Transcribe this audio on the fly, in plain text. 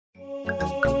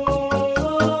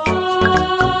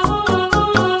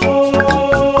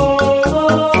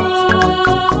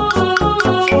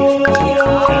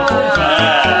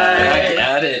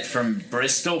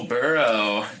Bristol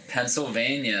Borough,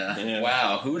 Pennsylvania. Yeah.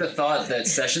 Wow, who would have thought that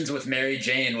Sessions with Mary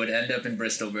Jane would end up in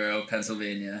Bristol Borough,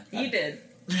 Pennsylvania? You did.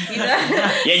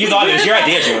 Yeah, you thought it was your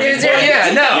idea, Jordan. It was your-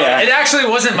 It actually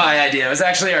wasn't my idea. It was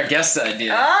actually our guest's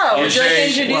idea. Oh, He would was you like to very-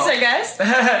 introduce our guest?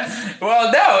 Well,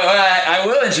 no, I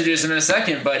will introduce him in a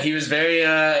second, but he was very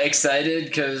excited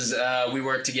because we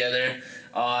worked together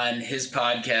on his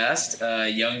podcast,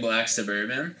 Young Black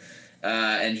Suburban,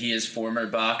 and he is former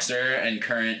boxer and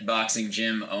current boxing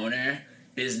gym owner,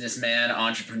 businessman,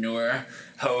 entrepreneur,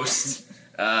 host.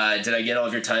 Did I get all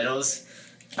of your titles?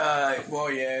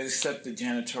 Well, yeah, except the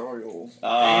janitorial.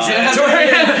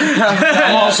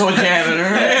 I'm also a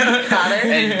janitor. Father?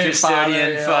 and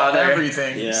custodian, father,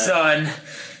 everything. Yeah. son.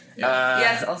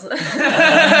 Yes, also.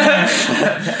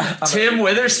 Tim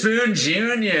Witherspoon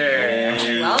Jr.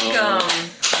 Welcome.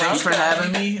 Thanks for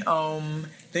having me.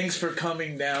 Thanks for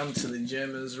coming down to the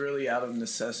gym. It was really out of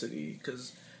necessity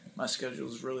because my schedule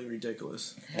is really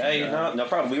ridiculous. Hey, no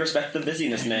problem. We respect the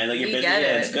busyness, man. Like, you're We busy. get Yeah,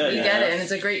 it. it's good. We get it, and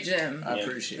it's a great gym. I Yeah.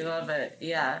 appreciate We it. love it.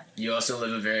 Yeah. You also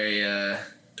live a very,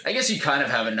 I guess you kind of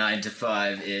have a 9 to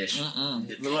 5-ish.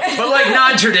 But like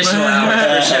non-traditional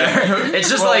hours for sure. It's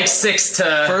just like 6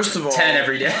 to First of all, 10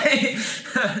 every day.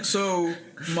 So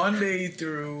Monday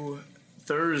through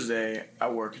Thursday, I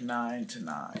work 9 to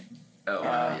 9. Oh,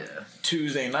 yeah.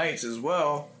 Tuesday nights as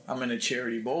well. I'm in a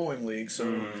charity bowling league,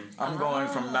 so I'm going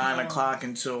from 9 o'clock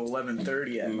until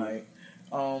 11:30 at night.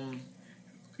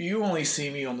 You only see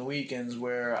me on the weekends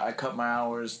where I cut my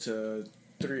hours to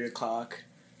 3 o'clock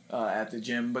at the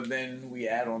gym, but then we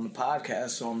add on the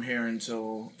podcast, so I'm here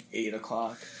until 8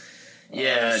 o'clock.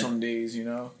 Yeah. Some days, you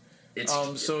know. It's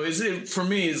So is it for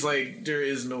me? It's like there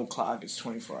is no clock. It's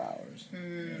 24 hours.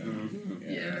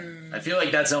 yeah. I feel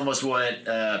like that's almost what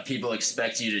people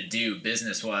expect you to do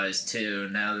business-wise too.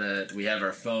 Now that we have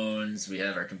our phones, we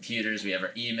have our computers, we have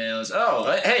our emails.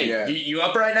 Oh, hey, Yeah. you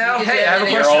up right now? You can Hey, do I have a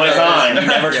it. You're question. always on. You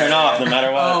never turn off, no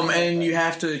matter what. And you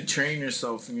have to train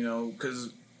yourself, you know,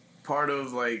 because part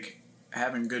of like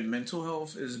having good mental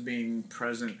health is being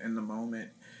present in the moment.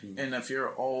 And if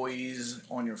you're always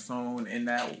on your phone in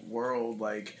that world,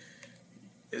 like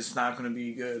it's not going to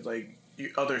be good. Like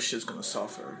other shit's going to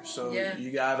suffer. So Yeah.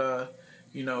 you gotta,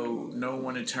 you know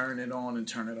when to turn it on and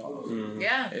turn it off.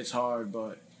 Yeah. It's hard,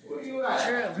 but True.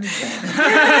 Like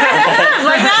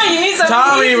now you need something.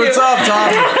 Tommy, what's up,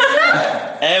 Tommy?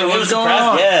 Hey, we What's was going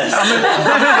surprised. on? Yes.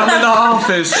 I'm in the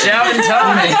office. Shouting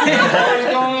Tommy.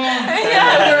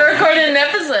 Yeah, we're recording an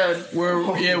episode. We're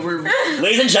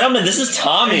Ladies and gentlemen, this is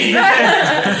Tommy.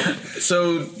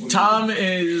 So Tom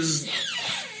is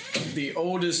the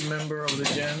oldest member of the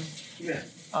gym.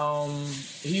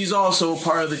 He's also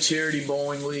part of the charity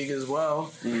bowling league as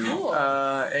well. Cool.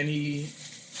 And he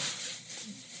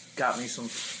got me some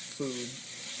food.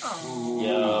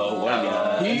 Yo, what a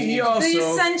guy. He The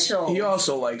also essential. he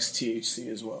also likes THC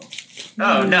as well.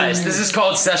 Oh, nice. This is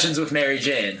called Sessions with Mary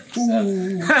Jane.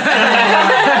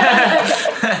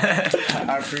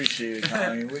 I appreciate it,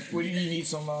 Tommy. What do you need?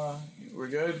 Some? We're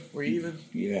good. We're even.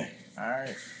 Yeah. All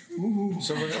right.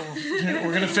 So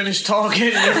we're gonna finish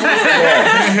talking.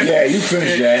 Yeah, you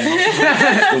finish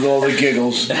that with all the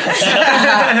giggles. Bye,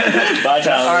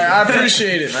 Tommy. All right, I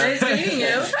appreciate it, man. Nice meeting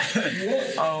you.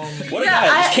 What a Yeah,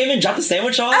 guy. I- Just came in, dropped the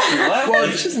sandwich on. What? Well,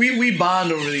 we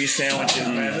bond over these sandwiches,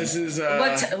 man. This is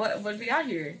What we got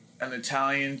here? an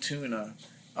Italian tuna.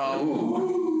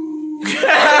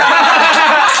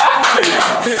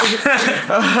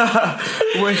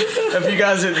 If you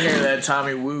guys didn't hear that,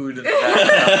 Tommy wooed in the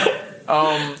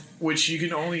background. Which you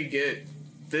can only get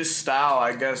this style.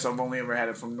 I guess I've only ever had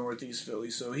it from Northeast Philly.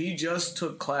 So he just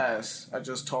took class. I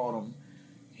just taught him.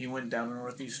 He went down to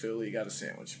Northeast Philly, got a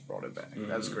sandwich, brought it back.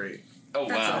 That's great. Oh,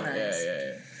 That's wow. so nice.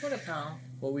 Yeah. What a pal.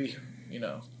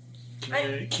 Well,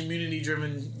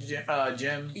 community-driven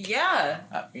gym. Yeah.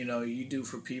 You do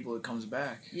for people, it comes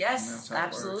back. And Yes. that's how it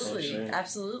works. Absolutely. Sure.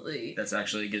 Absolutely. That's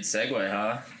actually a good segue,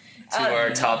 huh? To Oh, our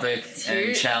topic and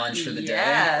Here- challenge for the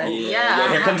Yeah. day.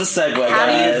 Yeah. Here comes a segue, How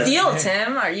do guys. you feel,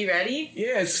 Tim? Are you ready?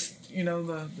 Yeah, it's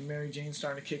the Mary Jane's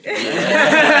starting to kick in. Yeah.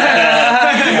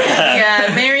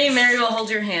 Mary will hold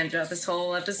your hand throughout this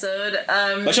whole episode.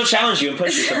 But she'll challenge you and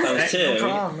push you sometimes, too. No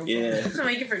problem. Yeah. To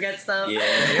make you forget stuff.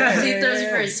 Yeah. She throws you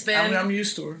for a spin. I'm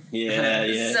used to her.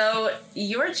 Yeah. So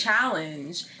your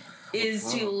challenge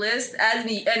is to list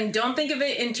and don't think of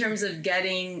it in terms of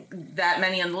getting that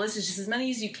many on the list. It's just as many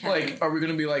as you can. Like, are we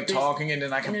going to be talking and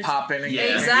then I can pop in and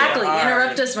Yeah. Exactly. Yeah.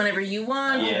 Interrupt us whenever you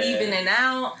want. Yeah. We'll leave in and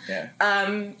out. Yeah.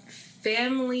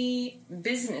 family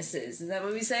businesses. Is that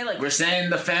what we say? Like We're saying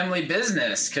the family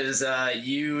business because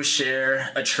you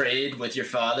share a trade with your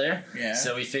father. Yeah.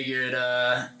 So we figured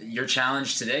your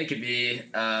challenge today could be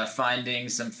finding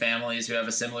some families who have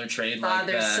a similar trade like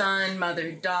father, that. son,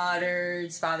 mother,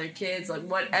 daughters, father, kids, like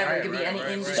whatever. It could be any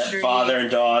industry. That father and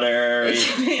daughter. It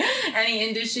could be any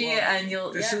industry, and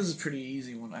you'll. This yeah. is a pretty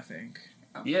easy one, I think.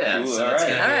 Yeah, Ooh, so all it's right.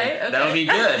 gonna All be- right, okay. that'll be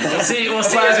good. We'll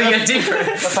see as we get deeper.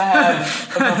 If I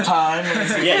have enough time.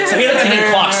 Yeah, so he has a ticking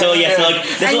clock, so yeah, so like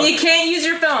this And will- you can't use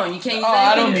your phone. You can't use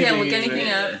I anything. don't You need can't to look use anything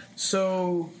it. up.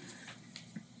 So,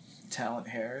 Talent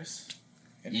Harris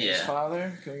and his Yeah.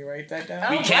 father. Can we write that down?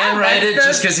 Oh, We can wow, write it that's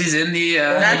just the- because he's in the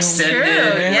That's extended true.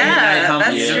 Midnight Yeah, Hump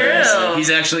that's universe. true. He's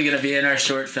actually going to be in our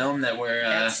short film that we're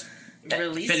That's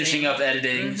releasing. finishing up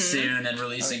editing Mhm. soon and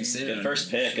releasing soon. good first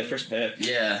pick.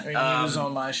 Yeah. I mean, he was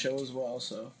on my show as well,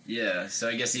 so. Yeah, so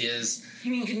I guess he is.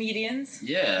 You mean comedians?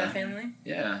 Yeah. That family?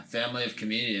 Yeah, family of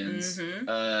comedians.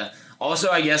 Mhm. Also,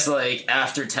 I guess like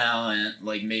after talent,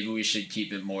 like maybe we should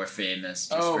keep it more famous.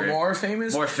 Just for, More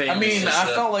famous? More famous, I mean, just I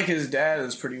the- felt like his dad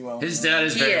is pretty well His known. dad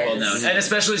is He very is. well known, and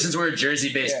especially since we're a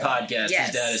Jersey-based Yeah. podcast, Yes.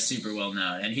 his dad is super well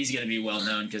known, and he's gonna be well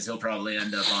known because he'll probably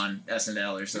end up on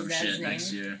SNL or some Is that his shit name?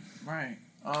 next year. Right.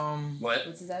 What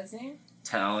What's his dad's name?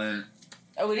 talent?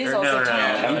 Oh, it is Or, also no,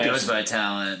 talent. he goes by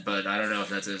talent, but I don't know if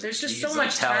that's his. There's just he's so like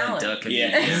much talent. duck Yeah,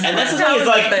 comedian. and that's the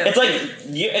thing. It's like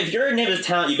if your name is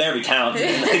talent, you better be talented.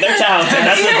 Like, they're talented.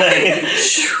 That's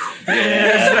the thing.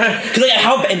 Because like,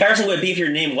 how embarrassing would it be if your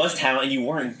name was talent and you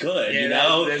weren't good? Yeah, you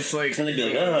know, that's like. it's gonna be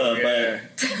like, oh, yeah.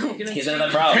 but he's not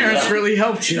that problem. Parents really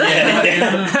helped you.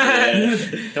 Yeah.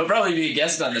 He'll probably be a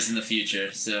guest on this in the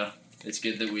future, so it's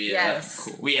good that we Yes.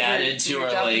 we added to You're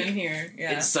our dropping like him here.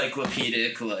 Yeah.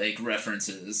 encyclopedic like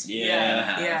references. Yeah. we're gonna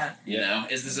have, Yeah. You know,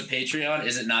 is this a Patreon?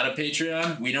 Is it not a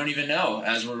Patreon? We don't even know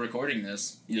as we're recording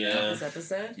this. You know? This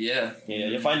episode. Yeah. Yeah,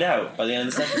 you'll find out by the end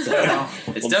of this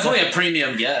episode. It's definitely a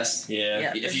premium guest. Yeah.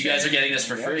 Yeah. If for you guys sure. are getting this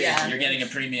for free, Yeah. you're getting a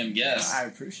premium guest. I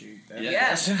appreciate that.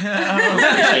 Yeah.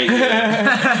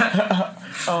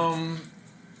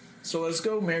 So let's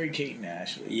go marry Kate and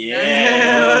Ashley.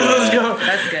 Yeah. Let's go.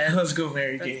 That's good. Let's go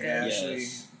marry That's Kate good. and Ashley.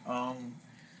 Yes.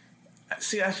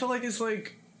 See, I feel like it's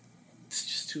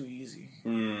just too easy.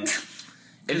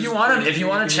 If you want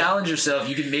to challenge yourself,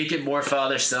 you can make it more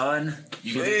father son.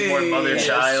 You can make it more mother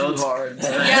child. That's too hard. Yeah,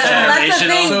 that's the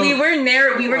thing.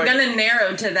 Generational. We were like- gonna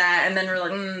narrow to that, and then we're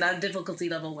like, that difficulty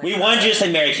level went. We up. wanted you to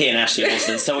say Mary Kate and Ashley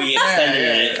Olsen, so we extended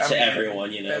it I to mean,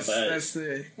 everyone, you know. That's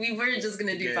the We were just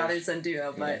gonna do Yeah. father son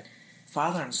duo, but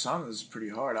father and son is pretty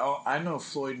hard. I know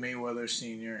Floyd Mayweather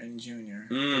Sr. and Jr.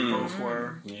 They Mm. both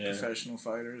were Yeah. professional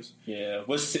fighters. Yeah.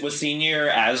 Was Senior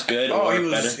as good Oh, or he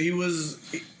was.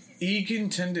 better? He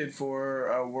contended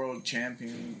for world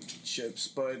championships,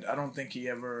 but I don't think he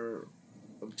ever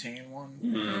obtained one.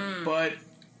 Mm. But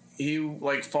he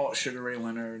fought Sugar Ray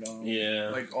Leonard. Yeah.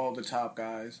 like all the top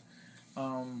guys,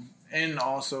 and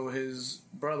also his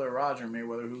brother Roger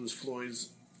Mayweather, who was Floyd's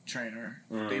trainer.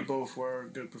 They both were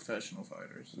good professional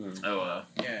fighters. Oh wow.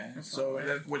 Yeah. So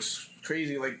what's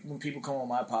crazy, like when people come on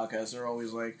my podcast, they're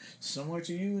always like, similar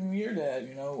to you and your dad.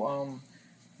 You know,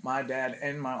 my dad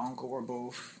and my uncle were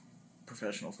both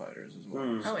professional fighters as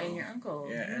well. oh, and your uncle.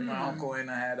 Yeah, and my uncle,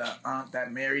 and I had an aunt that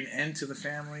married into the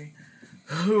family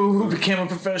who became a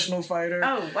professional fighter.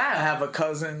 Oh wow. I have a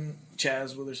cousin,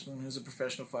 Chaz Witherspoon, who's a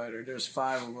professional fighter. There's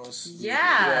 5 of us.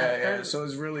 Yeah. Yeah. So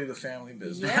it's really the family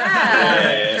business.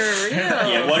 Yeah, for real.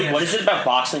 Yeah, what is it about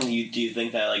boxing do you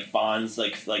think that like bonds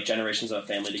like generations of a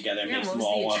family together and Yeah, makes what them was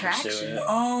all the want to pursue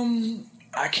attraction?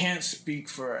 it? I can't speak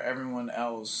for everyone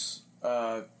else.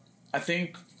 I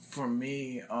think for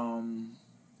me,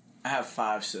 I have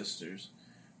 5 sisters.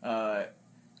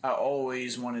 I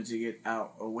always wanted to get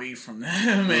out away from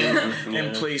them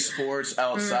and play sports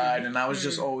outside, and I was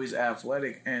just always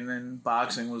athletic. And then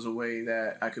boxing was a way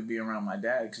that I could be around my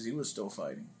dad because he was still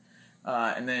fighting.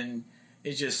 And then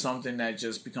it's just something that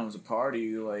just becomes a part of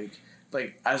you. Like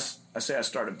I say, I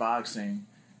started boxing,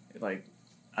 like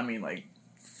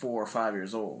 4 or 5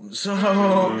 years old.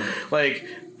 So, like,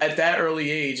 at that early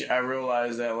age, I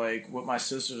realized that, like, what my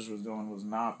sisters was doing was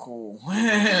not cool.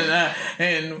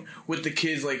 And with the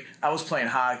kids, like, I was playing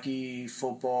hockey,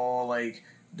 football, like,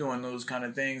 doing those kind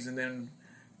of things. And then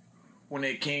when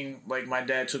it came, like, my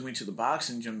dad took me to the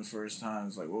boxing gym the first time.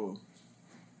 It's like, whoa,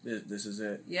 this is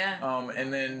it. Yeah.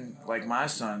 And then, like, my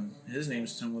son, his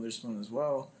name's Tim Witherspoon as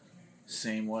well.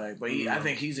 Same way, but I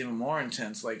think he's even more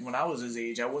intense. Like when I was his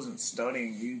age, I wasn't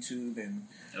studying YouTube and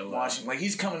watching. Like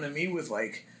he's coming to me with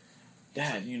like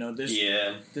Dad,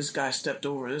 this guy stepped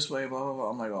over this way, blah, blah, blah.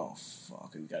 I'm like, oh,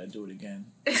 fuck, we gotta do it again.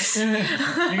 You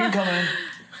can come in.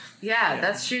 Yeah,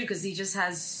 that's true, because he just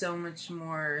has so much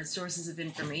more sources of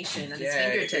information at his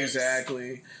fingertips.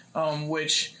 Exactly.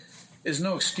 Which is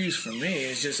no excuse for me.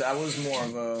 It's just I was more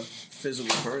of a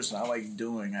physical person. I like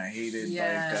doing. I hated,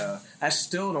 I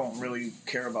still don't really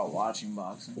care about watching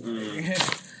boxing.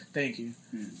 Thank you.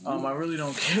 I really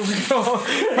don't care. Another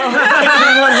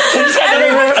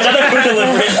food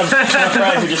delivery of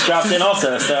friend who just dropped in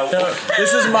also. So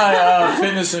this is my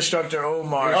fitness instructor,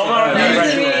 Omar.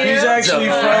 He's actually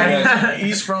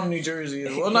from New Jersey.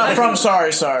 Well, not from.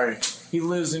 Sorry. He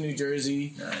lives in New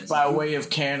Jersey by way of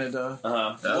Canada.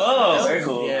 Whoa, very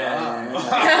cool. Yeah. People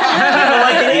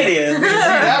like Canadians.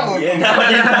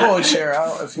 Pull a chair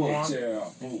out if you want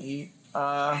and eat.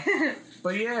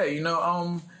 But yeah,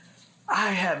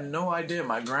 I have no idea.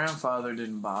 My grandfather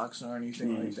didn't box or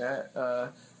anything like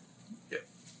that.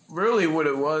 Really, what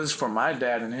it was for my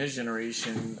dad and his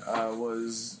generation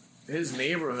was his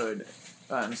neighborhood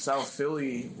in South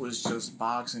Philly was just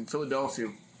boxing.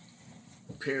 Philadelphia,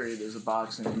 period, is a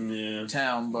boxing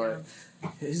town, but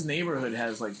his neighborhood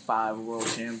has like 5 world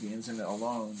champions in it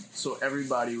alone. So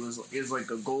everybody is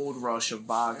like a gold rush of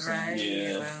boxing. Right.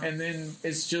 Yeah. And then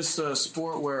it's just a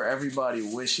sport where everybody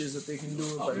wishes that they can do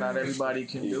it, but not everybody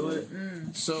can do it.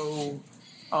 So,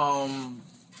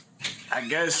 I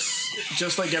guess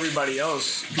just like everybody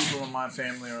else, people in my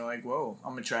family are like, whoa,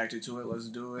 I'm attracted to it, let's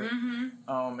do it.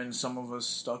 And some of us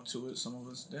stuck to it, some of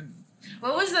us didn't.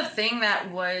 What was the thing that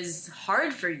was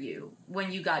hard for you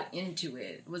when you got into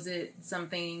it? Was it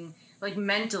something like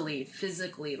mentally,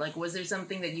 physically? Like, was there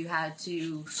something that you had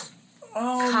to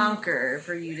conquer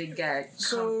for you to get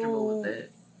comfortable with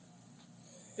it?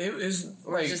 It is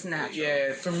or just natural?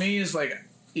 Yeah, for me, it's like,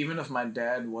 even if my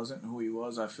dad wasn't who he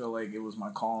was, I feel like it was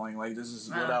my calling. Like, this is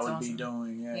what I would be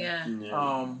doing. Yeah.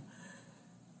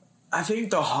 I think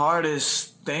the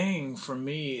hardest thing for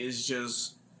me is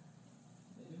just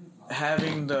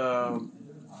having the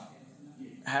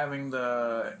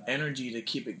energy to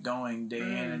keep it going day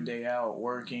in and day out,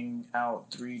 working out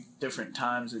 3 different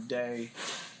times a day,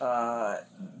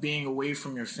 being away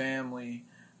from your family,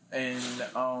 and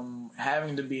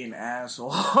having to be an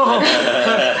asshole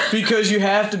because you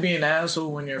have to be an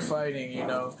asshole when you're fighting. You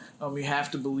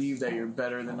have to believe that you're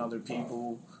better than other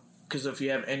people. Because if you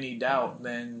have any doubt,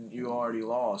 then you already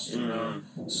lost,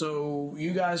 So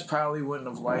you guys probably wouldn't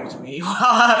have liked me when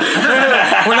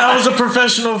I was a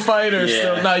professional fighter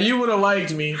still. Now, you would have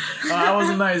liked me. I was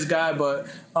a nice guy, but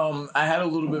I had a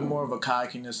little bit more of a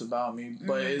cockiness about me.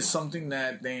 But it's something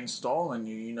that they install in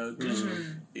you, because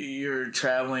you're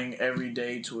traveling every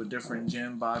day to a different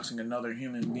gym, boxing another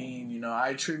human being.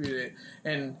 I attribute it,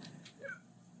 and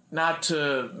not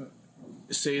to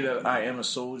say that I am a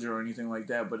soldier or anything like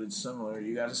that, but it's similar.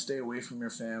 You got to stay away from your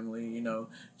family,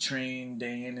 train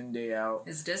day in and day out.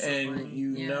 It's discipline. And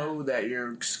you know that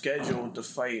you're scheduled to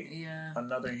fight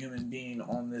another human being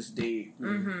on this date.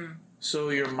 So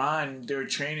your mind, they're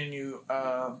training you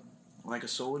like a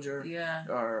soldier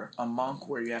or a monk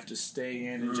where you have to stay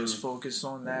in and just focus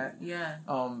on that.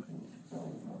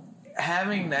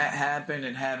 Having that happen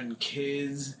and having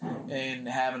kids and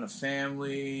having a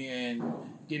family and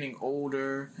getting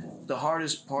older, the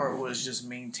hardest part was just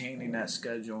maintaining that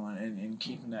schedule and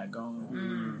keeping that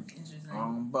going.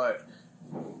 But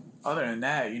other than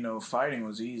that, fighting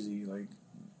was easy. Like,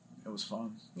 it was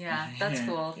fun. Yeah, that's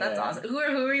cool. That's awesome. Who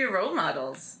are your role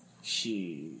models?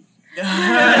 Your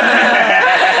dad.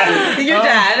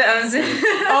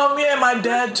 Yeah, my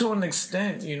dad to an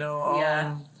extent.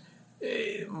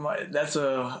 That's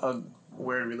a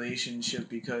weird relationship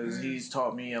because he's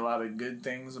taught me a lot of good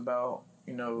things about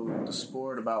the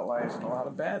sport, about life, and a lot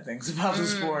of bad things about the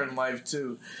sport and life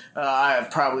too. I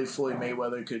probably Floyd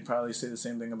Mayweather could probably say the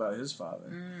same thing about his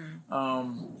father.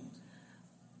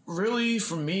 Really,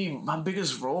 for me, my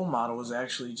biggest role model was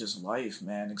actually just life,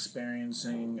 man.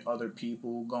 Experiencing other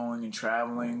people, going and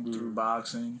traveling through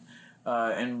boxing,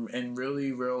 and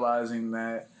really realizing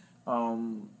that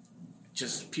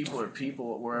just people are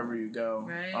people wherever you go.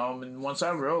 Right. And once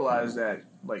I realized that,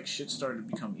 like, shit started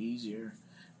to become easier,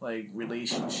 like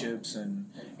relationships, and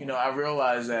I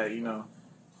realized that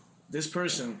this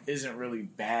person isn't really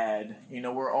bad.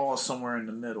 We're all somewhere in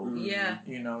the middle.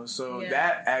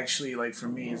 That actually, like, for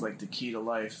me, is like the key to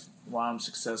life. Why I'm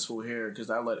successful here, because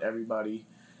I let everybody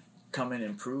come in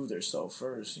and prove themselves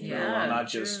first. I'm not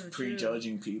just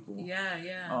prejudging people.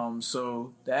 Yeah.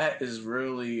 So that is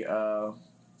really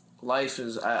life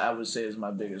is, I would say, is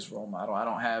my biggest role model. I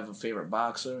don't have a favorite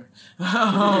boxer.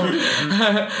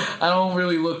 I don't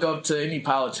really look up to any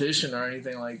politician or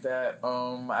anything like that.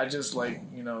 I just like,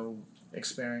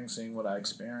 experiencing what I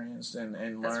experienced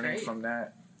and learning great. from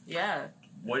that. Yeah.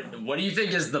 What do you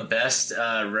think is the best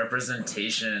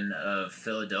representation of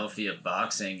Philadelphia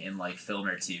boxing in like film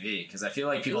or TV? Because I feel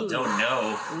like people don't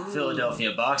know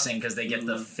Philadelphia boxing because they get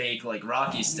the fake like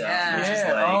Rocky stuff, which is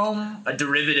like a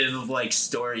derivative of like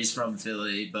stories from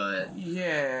Philly. But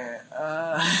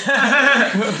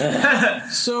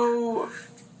so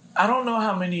I don't know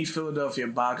how many Philadelphia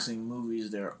boxing movies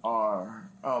there are.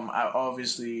 I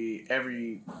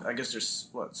guess there's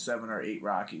 7 or 8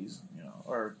 Rockies,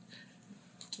 or.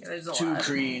 There's a 2 lot.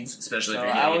 Creeds, especially so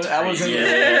if I was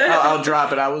in I'll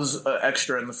drop it. I was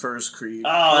extra in the first Creed,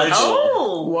 which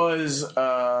was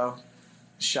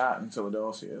shot in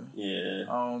Philadelphia.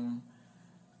 Yeah.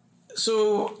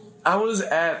 So I was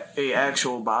at a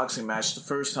actual boxing match the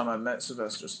first time I met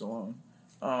Sylvester Stallone.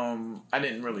 I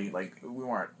didn't really we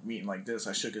weren't meeting like this.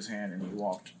 I shook his hand and he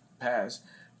walked past,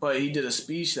 but he did a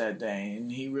speech that day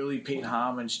and he really paid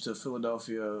homage to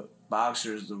Philadelphia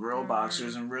boxers, the real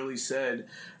boxers, and really said,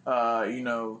 I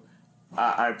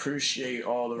appreciate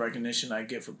all the recognition I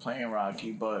get for playing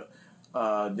Rocky, but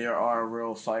there are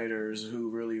real fighters who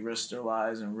really risk their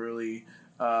lives and really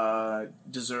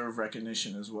deserve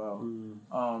recognition as well.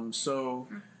 So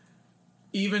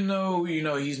even though,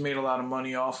 he's made a lot of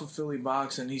money off of Philly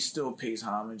boxing, he still pays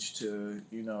homage to,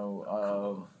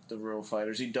 the real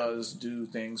fighters. He does do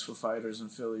things for fighters in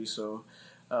Philly, so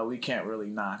we can't really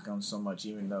knock him so much,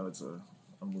 even though it's a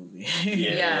movie.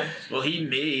 Yeah. Well, he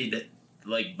made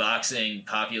like boxing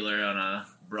popular on a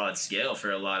broad scale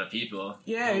for a lot of people.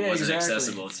 Yeah, it wasn't exactly.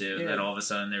 accessible to. Yeah. Then all of a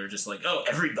sudden they were just like, oh,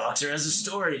 every boxer has a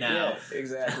story now. Yeah,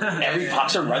 exactly. Every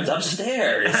boxer runs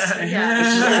upstairs. Yeah.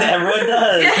 It's just like everyone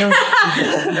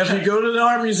does. If you go to the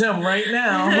Art Museum right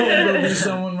now, there'll be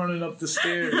someone running up the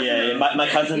stairs. Yeah, my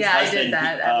cousin's Yeah, I husband. did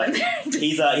that. I went there.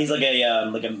 He's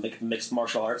like a mixed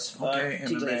martial arts. Teacher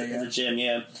MMA, in the gym,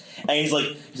 yeah. And he's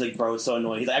like, bro, it's so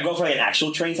annoying. He's like, I go for like an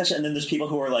actual training session, and then there's people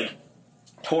who are like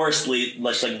touristly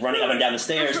just like running up and down the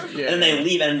stairs, and then they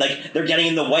leave, and like they're getting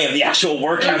in the way of the actual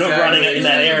workout of running in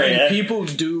that area. People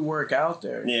do work out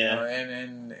there, yeah,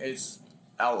 and it's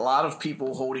a lot of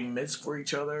people holding mitts for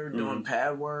each other, doing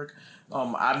pad work.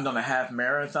 I've done a half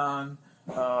marathon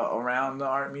around the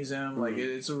Art Museum. Like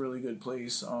it's a really good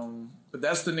place. But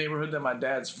that's the neighborhood that my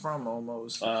dad's from,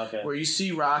 almost. Where you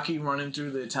see Rocky running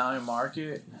through the Italian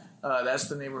market. That's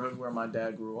the neighborhood where my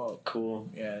dad grew up. Cool.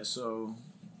 Yeah, so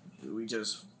it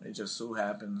just so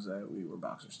happens that we were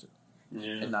boxers too.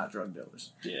 Yeah. And not drug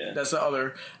dealers. Yeah. That's the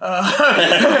other.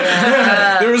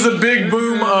 There was a big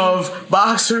boom of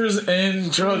boxers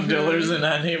and drug dealers in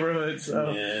that neighborhood. So.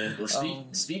 Yeah. Well,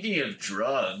 speaking of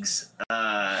drugs,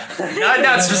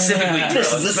 not specifically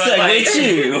drugs. This is a but segue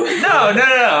too. No.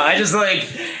 I just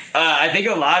I think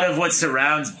a lot of what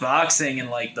surrounds boxing and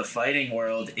like the fighting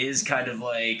world is kind of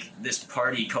like this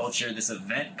party culture, this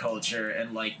event culture,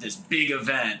 and like this big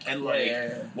event. And like,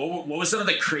 what was some of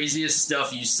the craziest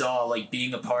stuff you saw like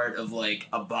being a part of like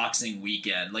a boxing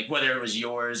weekend? Like whether it was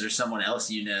yours or someone else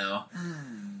you know.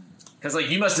 Because, like,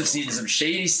 you must have seen some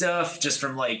shady stuff just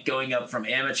from, like, going up from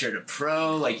amateur to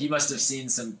pro. Like, you must have seen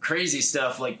some crazy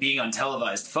stuff, like, being on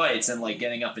televised fights and, like,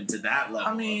 getting up into that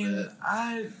level. I mean, of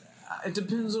it. It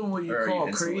depends on what you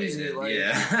call crazy. Like,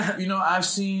 yeah. I've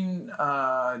seen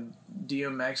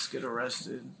DMX get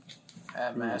arrested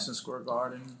at Madison Square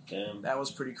Garden. Damn. That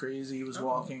was pretty crazy. He was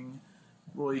walking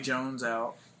Roy Jones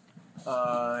out.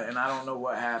 And I don't know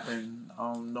what happened.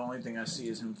 The only thing I see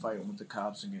is him fighting with the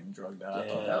cops and getting drugged out. I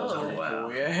thought that was pretty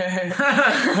cool. Yeah.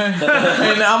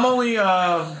 And I'm only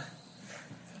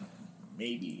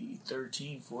maybe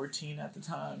 13, 14 at the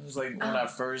time. It was like when I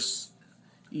first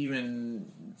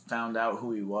even found out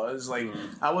who he was. Like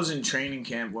I was in training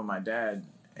camp with my dad,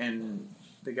 and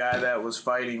the guy that was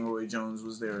fighting Roy Jones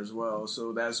was there as well.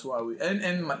 So that's why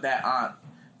that aunt.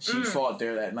 She fought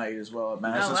there that night as well at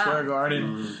Madison Square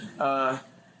Garden.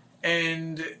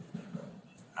 And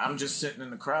I'm just sitting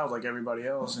in the crowd like everybody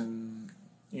else. And,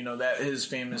 that his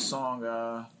famous song,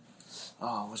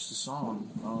 what's the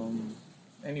song?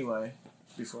 Anyway,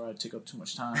 before I take up too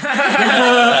much time.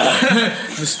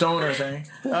 The stoner thing.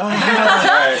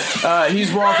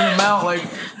 He's walking them out like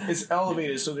it's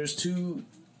elevated. So there's 2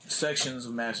 sections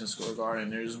of Madison Square Garden.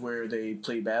 There's where they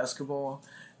play basketball.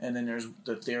 And then there's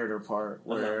the theater part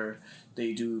where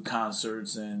they do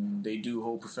concerts and they do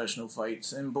whole professional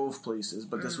fights in both places.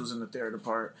 But this was in the theater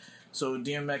part. So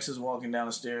DMX is walking down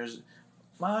the stairs.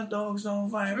 my dogs don't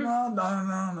fight, my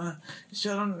dog, no.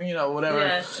 Shut them, whatever.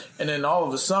 Yeah. And then all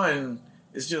of a sudden,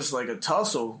 it's just like a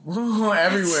tussle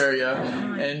everywhere,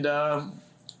 and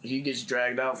he gets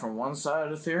dragged out from one side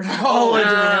of the theater all the way to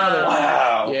the other.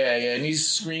 Wow. Yeah, and he's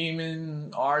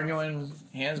screaming, arguing,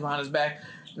 hands behind his back.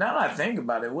 Now that I think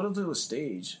about it, what if it was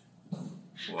staged?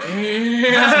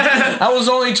 I was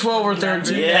only 12 or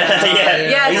 13.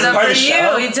 Yeah, He's so part for of the you,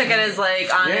 show. he took it as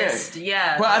like honest.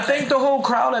 Yeah. But I think the whole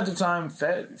crowd at the time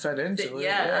fed into it.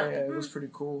 Yeah. It was pretty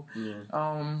cool.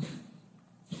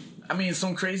 I mean,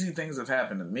 some crazy things have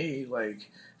happened to me,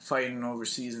 like fighting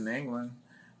overseas in England.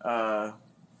 I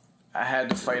had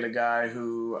to fight a guy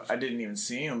who I didn't even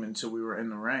see him until we were in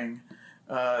the ring.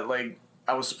 Like,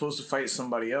 I was supposed to fight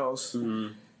somebody else.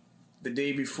 The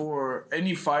day before.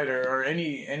 Any fighter or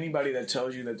anybody that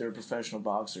tells you that they're a professional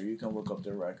boxer, you can look up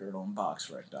their record on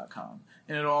boxrec.com.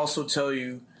 And it'll also tell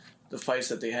you the fights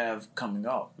that they have coming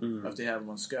up, if they have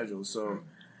one scheduled. So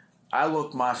I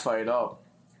looked my fight up,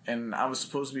 and I was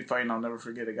supposed to be fighting, I'll never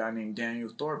forget, a guy named Daniel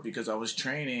Thorpe, because I was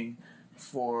training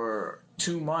for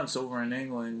 2 months over in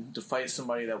England to fight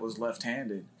somebody that was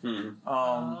left-handed.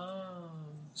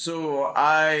 So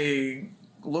I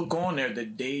look on there the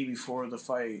day before the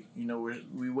fight.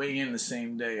 We weigh in the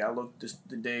same day. I looked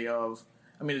the day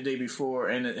before,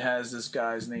 and it has this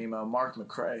guy's name, Mark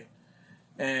McRae.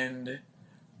 And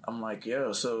I'm like,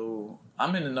 yo, so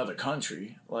I'm in another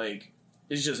country. Like,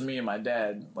 it's just me and my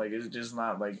dad. Like, it's just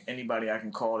not like anybody I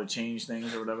can call to change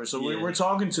things or whatever. So we're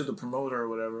talking to the promoter or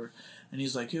whatever, and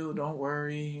he's like, yo, don't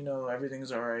worry,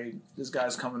 everything's all right. This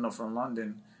guy's coming up from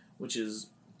London, which is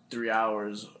 3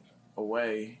 hours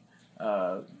away.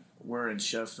 We're in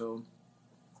Sheffield.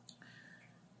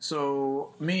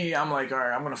 So I'm like, all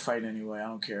right, I'm going to fight anyway. I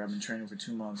don't care. I've been training for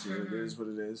 2 months here. It is what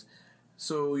it is.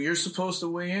 So you're supposed to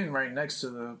weigh in right next to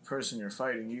the person you're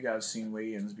fighting. You guys seen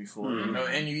weigh-ins before,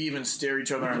 and you even stare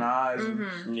each other in the eyes.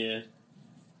 Yeah.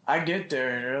 I get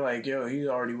there, and they're like, yo, he's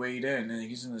already weighed in, and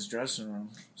he's in his dressing room.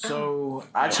 So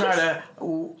I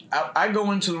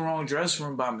go into the wrong dressing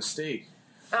room by mistake.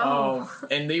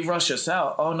 And they rush us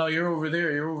out. Oh, no, you're over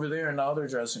there in the other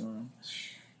dressing room.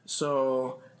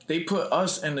 So they put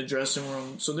us in the dressing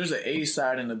room. So there's an A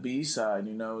side and a B side.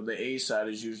 The A side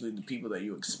is usually the people that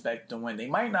you expect to win. They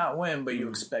might not win, but you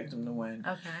expect them to win.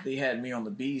 Okay. They had me on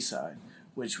the B side,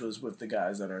 which was with the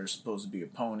guys that are supposed to be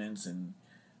opponents and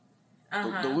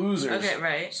the losers. Okay,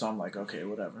 right. So I'm like, okay,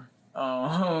 whatever.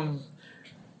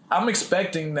 I'm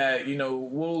expecting that,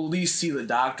 we'll at least see the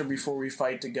doctor before we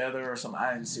fight together or something.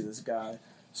 I didn't see this guy.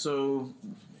 So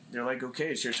they're like, okay,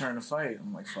 it's your turn to fight.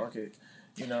 I'm like, fuck it.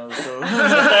 So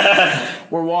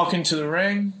we're walking to the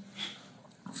ring.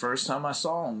 First time I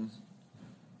saw him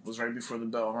was right before the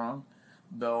bell rung.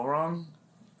 Bell rung.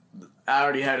 I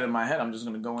already had it in my head. I'm just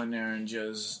going to go in there and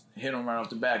just hit him right off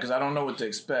the bat because I don't know what to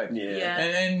expect. Yeah.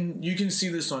 And you can see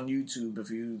this on YouTube if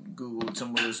you Google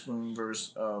Tim Witherspoon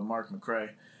versus Mark McRae.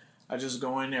 I just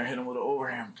go in there, hit him with an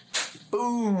overhand,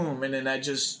 boom, and then that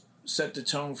just set the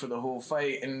tone for the whole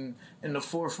fight. And in the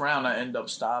fourth round, I end up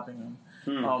stopping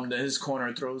him. His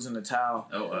corner throws in the towel.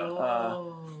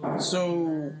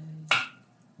 So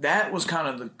that was kind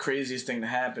of the craziest thing to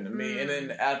happen to me. And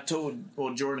then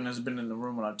Jordan has been in the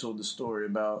room when I told the story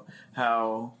about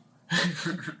how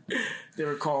they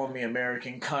were calling me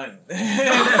American cunt.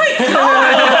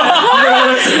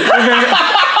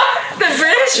 The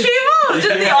British people?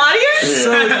 Just the audience?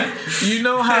 So you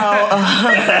know how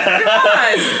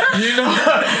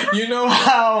you know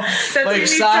how That's like a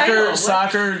new title.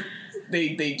 soccer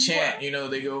they chant,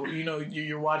 they go,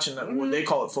 you're watching what they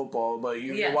call it football, but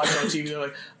you're watching on TV, they're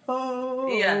like,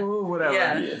 whatever.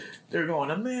 Yeah. They're going,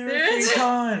 American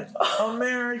cunt. Oh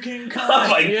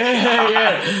my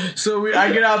God. So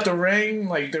I get out the ring,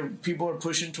 like people are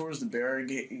pushing towards the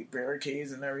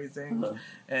barricades and everything,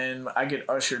 and I get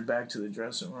ushered back to the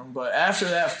dressing room. But after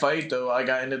that fight, though, I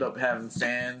ended up having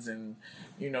fans, and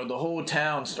the whole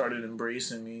town started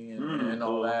embracing me and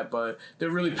all that. But they're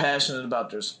really passionate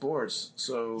about their sports.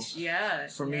 So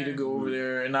for me to go over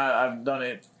there, and I've done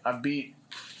it. I've beat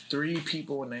 3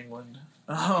 people in England.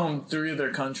 3 of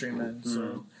their countrymen.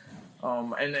 So,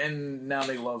 and now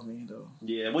they love me though.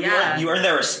 Yeah, well, you earn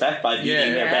their respect by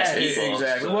beating their best people.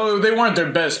 Exactly. So. Well, they weren't their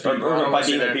best people. Or by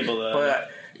beating their people, though. But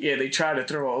they try to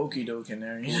throw a okie doke in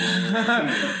there.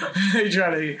 They try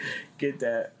to get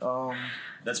that.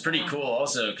 That's pretty cool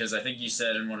also, because I think you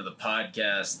said in one of the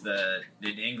podcasts that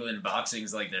in England,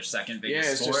 boxing's like their second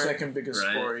biggest sport. Yeah, it's their second biggest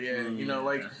sport,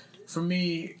 yeah. For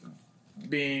me,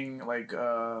 being like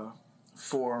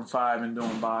 4 and 5 and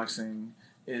doing boxing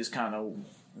is kind of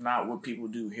not what people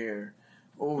do here.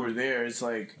 Over there, it's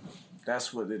like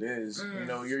that's what it is. You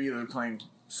know, you're either playing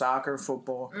soccer,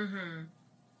 football,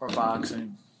 or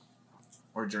boxing,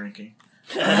 or drinking.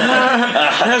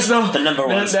 That's the number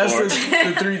one That's sport.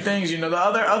 the three things. You know, the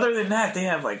other than that, they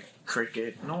have like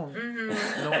cricket. No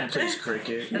one plays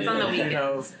cricket. That's on the You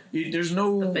know, there's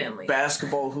no family.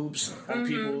 basketball hoops.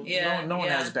 People, Yeah, no one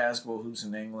yeah. has basketball hoops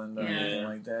in England or anything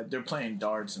like that. They're playing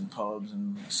darts and pubs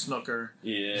and snooker.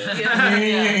 Yeah.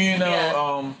 You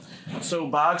know, so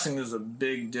boxing is a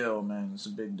big deal, man. It's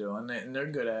a big deal, and they're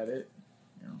good at it.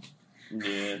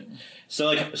 Yeah.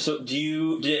 So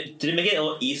did it make it a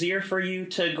little easier for you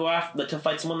to go after to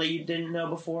fight someone that you didn't know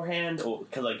beforehand, or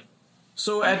because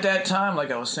So at that time,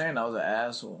 like I was saying, I was an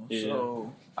asshole. Yeah.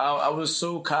 So I was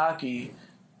so cocky.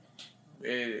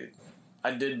 I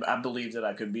believed that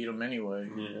I could beat him anyway.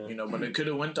 Yeah. You know, but it could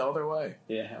have went the other way.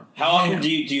 Yeah. How often do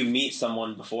you meet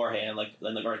someone beforehand,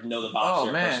 or know the boxer?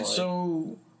 Oh man, personally?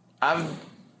 so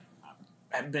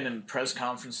I've been in press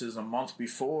conferences a month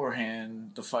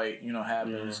beforehand the fight,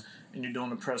 happens, and you're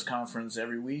doing a press conference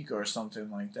every week or something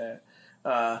like that.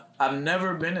 I've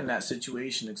never been in that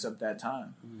situation except that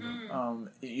time.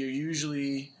 You're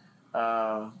usually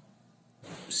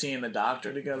seeing the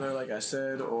doctor together, like I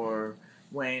said, or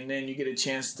when then you get a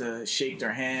chance to shake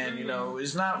their hand. You know,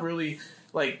 it's not really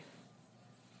like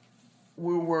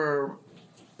we were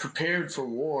prepared for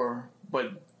war,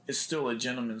 but it's still a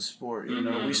gentleman's sport. You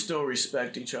know, we still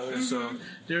respect each other, so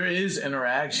there is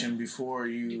interaction before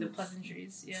The you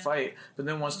pleasantries, fight. But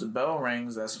then once the bell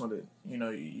rings, that's when it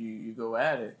you go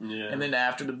at it. Yeah. And then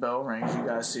after the bell rings, you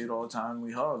guys see it all the time.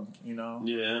 We hug.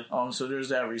 Yeah. So there's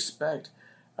that respect.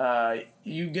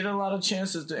 You get a lot of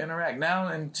chances to interact. Now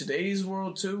in today's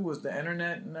world too, with the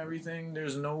internet and everything,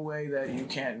 there's no way that you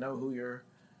can't know who you're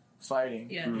fighting.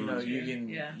 Yeah, You know, you can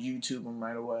yeah. YouTube them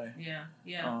right away. Yeah.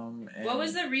 And What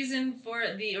was the reason for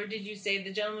or did you say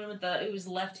the gentleman who was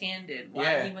left-handed?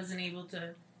 Why he wasn't able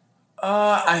to?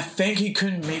 I think he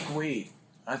couldn't make weight.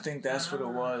 I think that's what it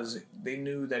was. They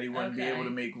knew that he wouldn't be able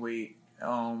to make weight.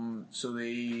 So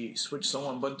they switched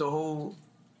someone. But the whole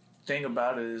thing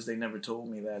about it is they never told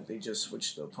me that. They just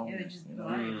switched the opponent. Yeah, they just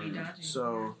dodging.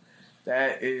 So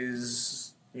that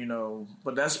is,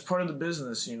 but that's part of the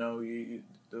business,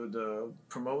 the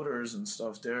promoters and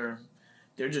stuff, they're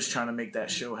just trying to make that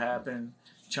show happen,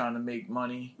 trying to make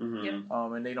money,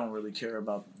 and they don't really care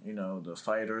about, the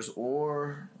fighters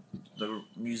or the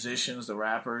musicians, the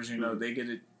rappers, they get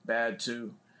it bad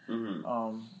too.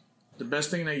 The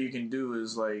best thing that you can do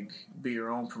is like be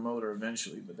your own promoter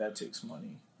eventually, but that takes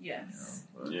money. Yes.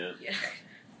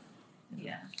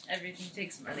 Yeah. Everything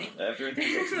takes money. Everything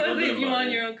takes a little bit If of you want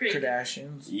money. your own creek.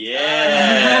 Kardashians.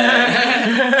 Yeah.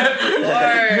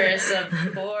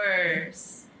 Of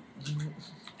course.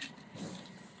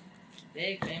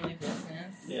 Big family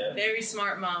business. Yeah. Very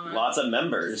smart mama. Lots of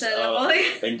members. Set up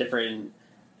like. In different,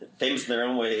 famous in their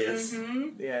own ways.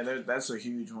 Yeah, that's a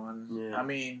huge one. Yeah. I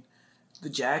mean, the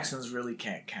Jacksons really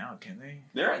can't count, can they?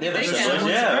 They're They siblings,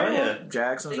 count. yeah.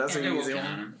 Jacksons, that's an They easy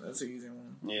count. one. That's an easy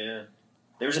one. Yeah.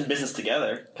 They were in business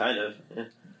together, kind of. Yeah.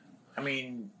 I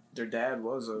mean, their dad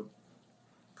was a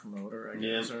promoter, I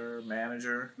guess, or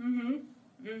manager.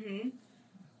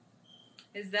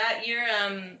 Is that your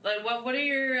like what are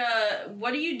your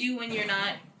what do you do when you're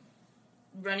not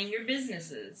running your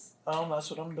businesces? That's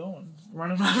what I'm doing.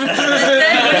 Running my business.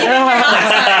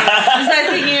 Besides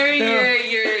taking care of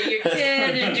your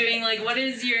kid and doing like what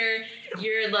is your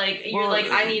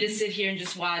I need to sit here and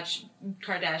just watch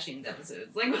Kardashians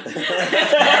episodes. Like We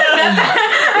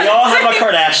all have a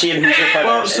Kardashian who's your Kardashian.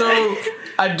 Well, so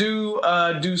I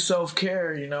do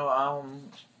self-care,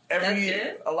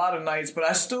 a lot of nights, but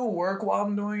I still work while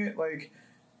I'm doing it. Like,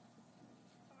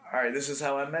 all right, this is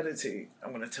how I meditate.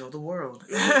 I'm gonna tell the world.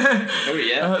 Oh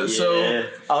yeah. So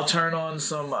I'll turn on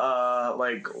some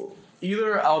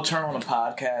either I'll turn on a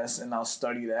podcast and I'll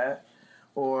study that,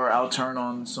 or I'll turn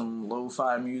on some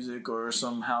lo-fi music or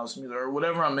some house music or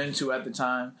whatever I'm into at the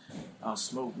time. I'll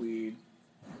smoke weed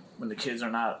when the kids are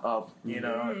not up,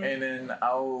 and then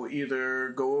I'll either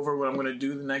go over what I'm going to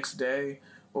do the next day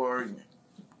or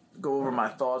go over my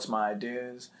thoughts, my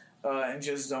ideas, and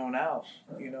just zone out,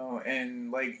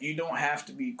 and like you don't have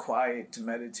to be quiet to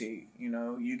meditate,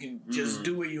 you can just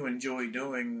do what you enjoy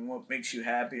doing, what makes you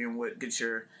happy and what gets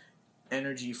your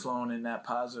energy flowing in that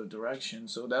positive direction.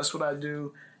 So that's what I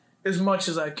do as much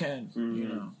as I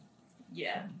can,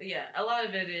 Yeah. A lot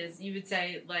of it is, you would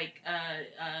say, like,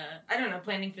 I don't know,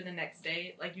 planning for the next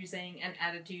day, like you're saying, and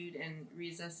attitude and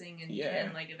reassessing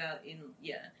and like about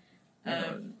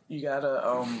you gotta.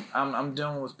 I'm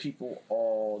dealing with people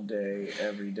all day,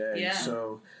 every day. Yeah.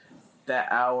 So that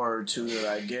hour or two that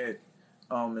I get,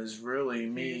 is really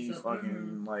me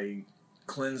fucking like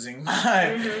cleansing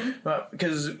my,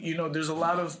 because you know there's a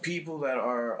lot of people that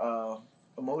are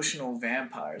emotional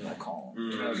vampires, I call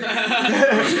them. You know,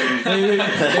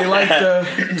 they like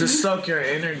to suck your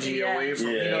energy away from.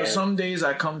 You know, some days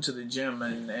I come to the gym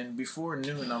and before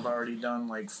noon I've already done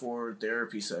like 4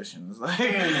 therapy sessions. Like,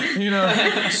 you know,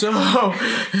 so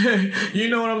you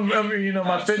know what I'm you know,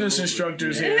 my fitness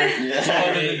instructors here. It's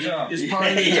part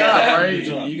of the job, right?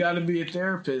 You got to be a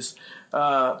therapist.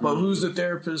 But who's the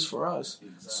therapist for us?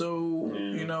 So,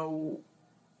 you know,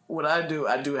 what I do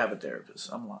have a therapist.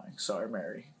 I'm lying. Sorry,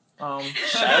 Mary.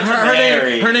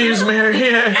 Her name's Mary.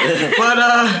 Yeah.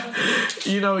 But,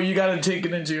 you know, you got to take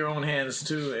it into your own hands,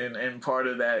 too. And part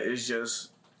of that is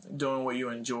just doing what you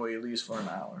enjoy, at least for an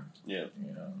hour. Yeah.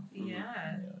 You know?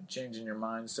 Yeah. You know, changing your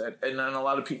mindset. And then a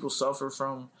lot of people suffer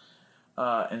from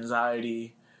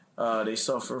anxiety. They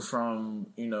suffer from,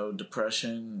 you know,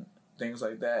 depression, things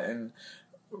like that. And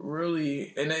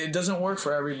really, and it doesn't work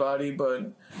for everybody,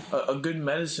 but a good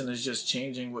medicine is just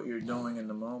changing what you're doing in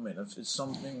the moment. If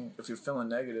you're feeling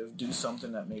negative, do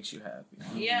something that makes you happy.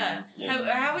 Yeah.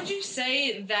 How would you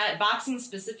say that boxing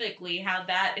specifically, how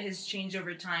that has changed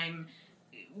over time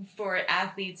for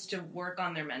athletes to work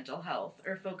on their mental health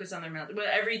or focus on their mental? Well,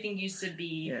 everything used to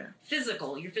be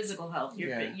physical, your physical health,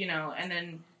 you know, and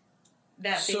then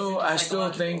that. So I still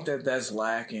think that's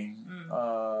lacking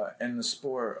in the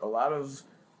sport. A lot of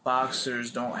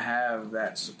boxers don't have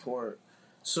that support.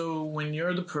 So when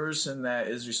you're the person that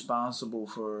is responsible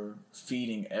for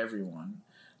feeding everyone,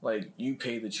 like you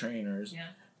pay the trainers,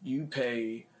 you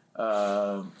pay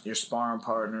your sparring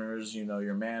partners, you know,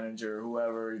 your manager,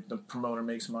 whoever, the promoter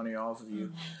makes money off of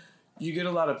you. You get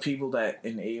a lot of people that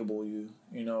enable you.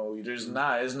 You know, it's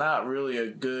not really a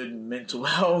good mental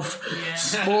health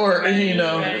sport, you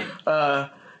know.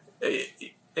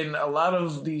 And a lot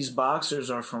of these boxers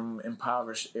are from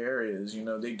impoverished areas. You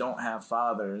know, they don't have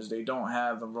fathers. They don't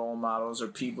have the role models or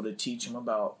people to teach them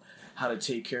about how to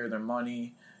take care of their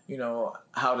money, you know,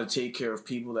 how to take care of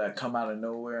people that come out of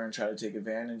nowhere and try to take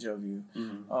advantage of you.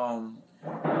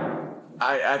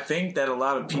 I think that a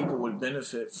lot of people would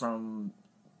benefit from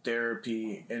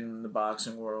therapy in the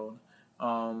boxing world.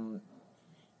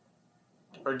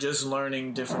 Or just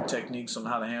learning different techniques on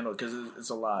how to handle it, because it's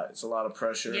a lot. It's a lot of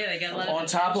pressure. Yeah, they got a lot on of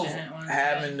top of attention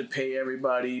having to pay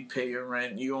everybody, pay your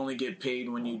rent. You only get paid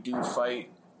when you do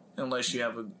fight, unless you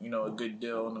have a good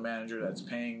deal and the manager that's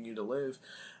paying you to live.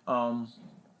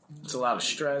 It's a lot of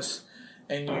stress,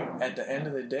 and at the end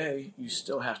of the day, you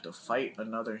still have to fight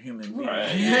another human being.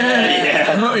 Right.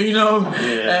 You know,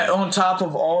 on top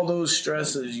of all those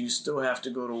stresses, you still have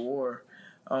to go to war.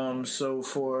 So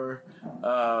for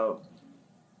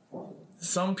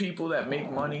some people that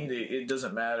make money, it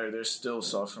doesn't matter. They're still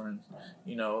suffering.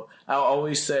 You know, I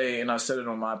always say, and I said it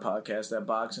on my podcast, that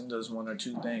boxing does one or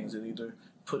two things. It either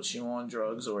puts you on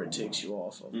drugs or it takes you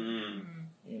off of them.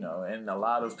 You know, and a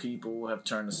lot of people have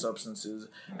turned to substances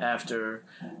after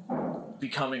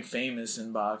becoming famous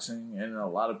in boxing, and a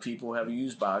lot of people have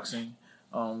used boxing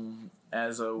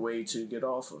as a way to get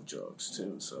off of drugs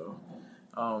too. So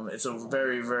it's a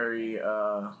very, very,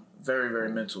 very, very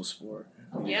mental sport.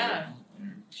 Yeah.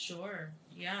 Sure.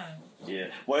 Yeah. Yeah.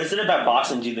 What is it about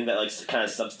boxing? Do you think that kind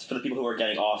of for the people who are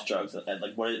getting off drugs?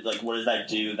 What does that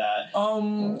do? That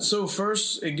So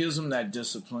first, it gives them that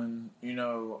discipline. You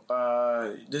know,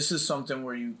 this is something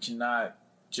where you cannot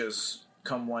just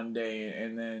come one day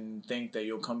and then think that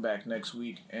you'll come back next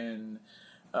week and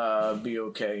be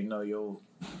okay. No, you'll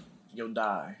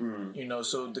die. You know,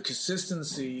 so the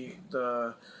consistency,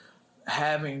 the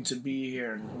having to be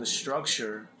here, the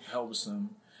structure helps them.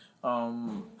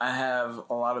 I have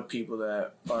a lot of people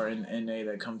that are in NA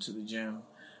that come to the gym,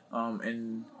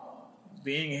 and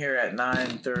being here at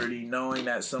 9:30, knowing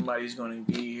that somebody's going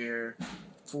to be here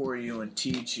for you and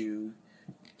teach you,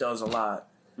 does a lot.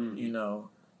 You know,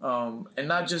 and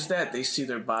not just that, they see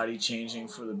their body changing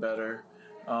for the better.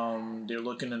 They're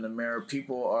looking in the mirror.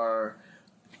 People are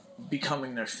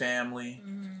becoming their family.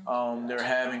 They're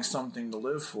having something to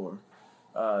live for.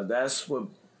 That's what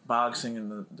boxing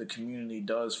and the community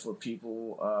does for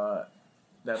people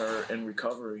that are in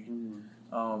recovery.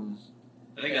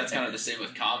 I think that's kind of the same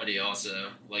with comedy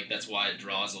also. Like, that's why it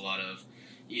draws a lot of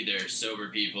either sober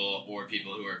people or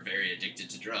people who are very addicted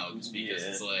to drugs, because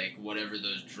it's like whatever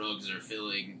those drugs are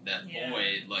filling that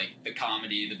void, like the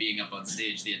comedy, the being up on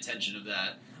stage, the attention of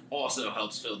that also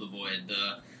helps fill the void.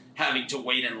 The having to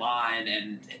wait in line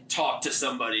and talk to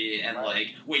somebody and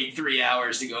wait 3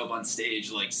 hours to go up on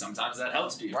stage, like sometimes that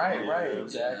helps people. Right,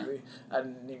 exactly. I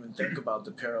didn't even think about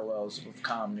the parallels with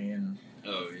comedy and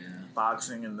Oh yeah.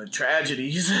 boxing and the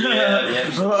tragedies Yeah.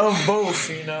 of both.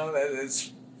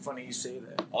 It's funny you say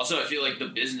that. Also, I feel like the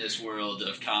business world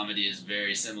of comedy is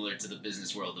very similar to the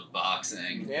business world of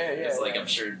boxing. Yeah. It's like I'm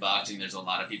sure in boxing there's a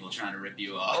lot of people trying to rip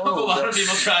you off. Oh, a lot of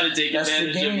people trying to take That's the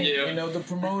advantage game. of you. The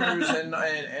promoters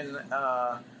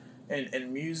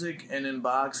and music and in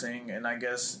boxing and I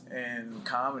guess in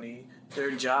comedy,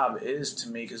 their job is to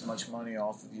make as much money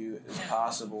off of you as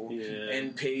possible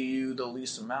and pay you the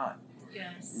least amount.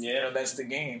 Yes. Yeah. That's the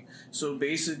game. So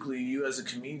basically, you as a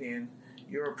comedian,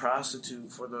 you're a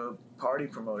prostitute for the party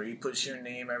promoter. He puts your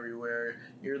name everywhere.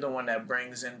 You're the one that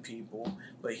brings in people,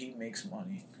 but he makes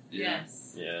money.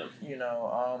 Yes. Yeah.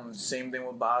 Same thing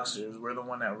with boxers. We're the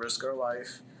one that risk our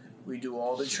life. We do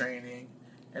all the training.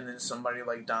 And then somebody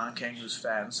like Don King, who's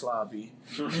fat and sloppy,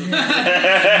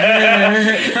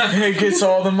 gets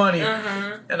all the money.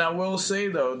 Uh-huh. And I will say,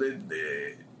 though, that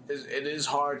it is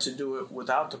hard to do it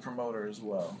without the promoter as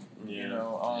well.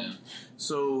 Yeah.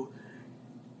 So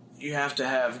you have to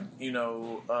have,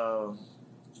 a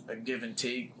give and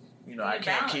take. I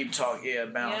can't keep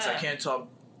talking, balance. Yeah. I can't talk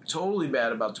totally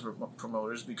bad about the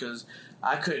promoters because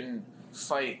I couldn't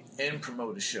fight and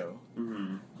promote a show.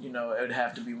 Mm-hmm. It would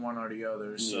have to be one or the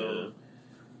other. So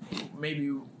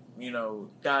maybe,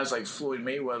 guys like Floyd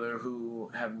Mayweather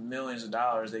who have millions of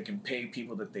dollars, they can pay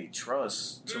people that they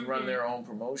trust to run their own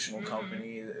promotional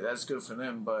company. That's good for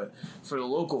them. But for the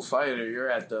local fighter,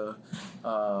 you're at the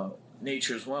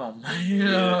nature's realm.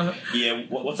 Yeah.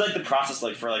 What's like the process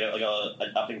like for an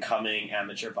up and coming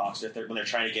amateur boxer when they're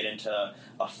trying to get into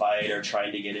a fight or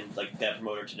trying to get in that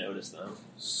promoter to notice them?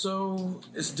 So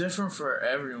it's different for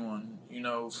everyone.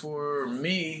 For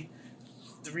me,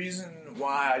 the reason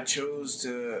why I chose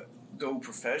to go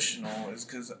professional is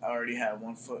because I already had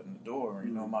one foot in the door.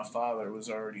 My father was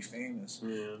already famous.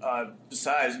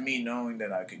 Besides me knowing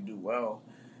that I could do well,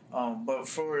 but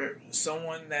for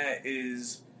someone that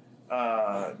is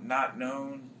not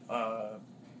known,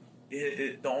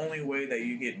 the only way that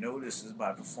you get noticed is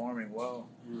by performing well.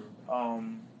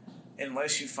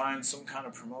 Unless you find some kind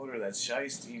of promoter that's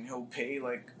shiesty and he'll pay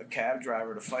a cab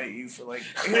driver to fight you for 10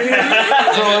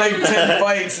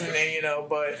 fights and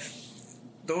but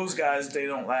those guys, they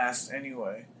don't last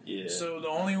anyway. Yeah. So the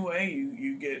only way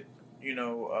you get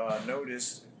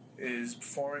noticed is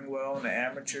performing well in the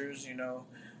amateurs,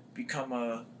 become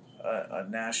a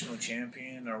national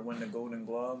champion or win the Golden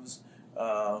Gloves,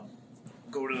 go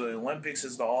to the Olympics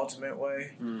is the ultimate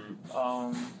way.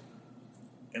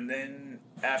 And then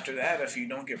after that, if you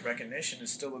don't get recognition,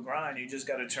 it's still a grind. You just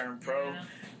got to turn pro,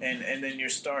 and then you're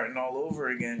starting all over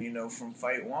again, from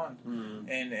fight one.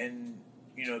 And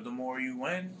the more you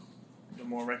win, the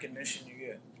more recognition you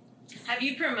get. Have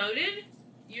you promoted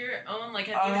your own? Have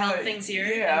you held things here?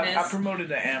 Yeah, I promoted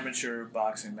an amateur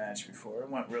boxing match before. It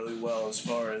went really well as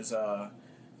far as the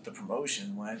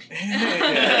promotion went.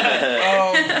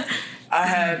 I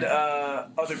had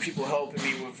other people helping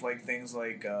me with things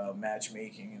like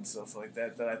matchmaking and stuff like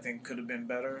that I think could have been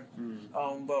better.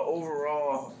 But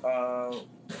overall,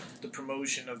 the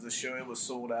promotion of the show, it was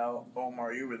sold out.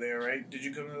 Omar, you were there, right? Did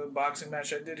you come to the boxing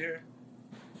match I did here?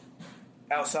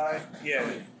 Outside? Yeah.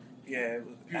 Yeah.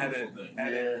 Had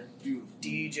a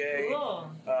DJ.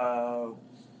 Cool.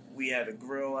 We had a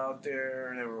grill out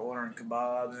there. They were ordering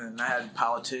kebabs, and I had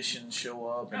politicians show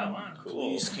up, and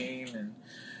police came, and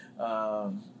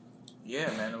man,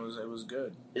 it was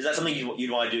good. Is that something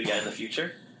you'd want to do again in the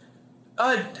future?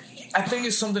 I think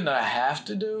it's something that I have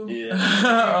to do.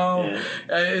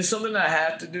 It's something that I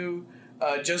have to do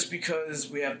just because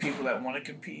we have people that want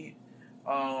to compete,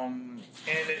 and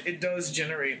it does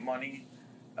generate money,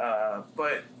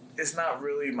 but it's not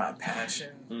really my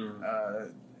passion.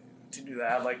 To do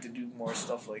that, I'd like to do more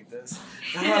stuff like this,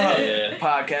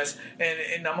 podcast,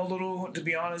 and I'm a little, to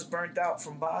be honest, burnt out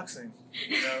from boxing.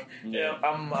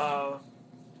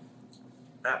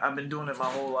 I've been doing it my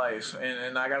whole life,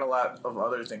 and I got a lot of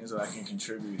other things that I can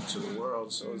contribute to the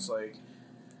world. So it's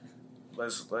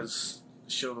let's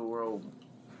show the world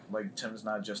Tim's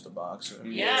not just a boxer.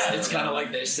 Yeah, it's kind of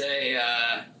like they say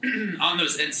on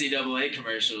those NCAA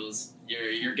commercials.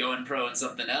 You're going pro in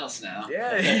something else now.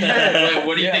 Yeah.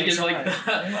 What do you think is what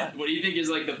do you think is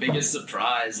the biggest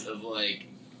surprise of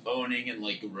owning and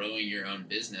growing your own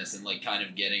business and kind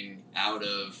of getting out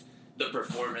of the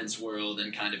performance world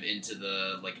and kind of into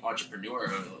the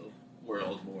entrepreneurial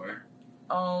world more?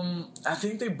 I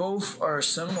think they both are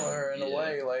similar in a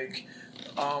way.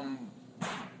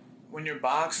 when you're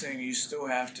boxing, you still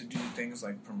have to do things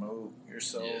like promote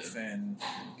yourself and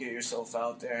get yourself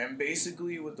out there. And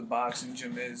basically what the boxing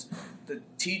gym is, the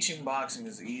teaching boxing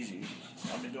is easy.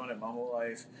 I've been doing it my whole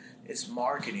life. It's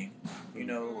marketing,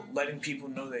 letting people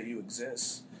know that you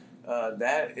exist.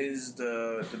 That is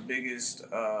the biggest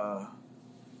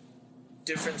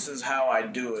difference is how I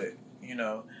do it,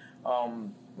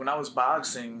 when I was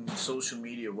boxing, social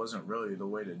media wasn't really the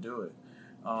way to do it.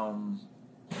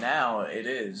 Now it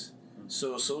is.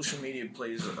 So social media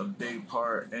plays a big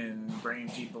part in bringing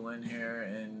people in here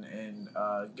and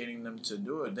getting them to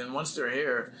do it. Then once they're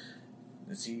here,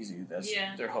 it's easy.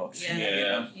 They're hooked.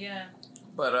 Yeah.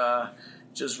 But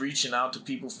just reaching out to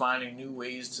people, finding new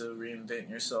ways to reinvent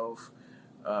yourself.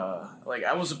 Like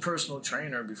I was a personal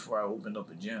trainer before I opened up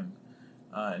a gym.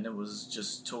 And it was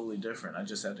just totally different. I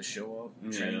just had to show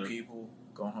up, train people,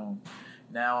 go home.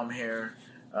 Now I'm here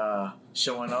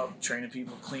showing up, training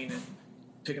people, cleaning,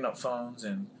 picking up phones,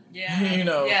 and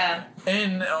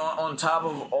and on top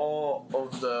of all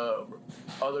of the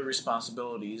other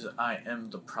responsibilities, I am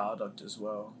the product as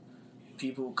well.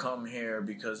 People come here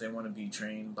because they want to be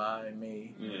trained by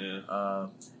me.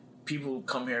 People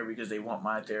come here because they want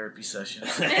my therapy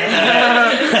sessions. Your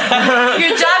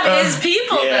job is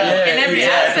people, though, in every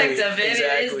aspect of it.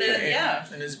 Exactly. It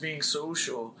is and it's being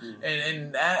social.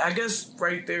 And I guess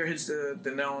right there hits the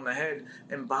nail on the head.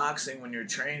 In boxing, when you're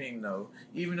training, though,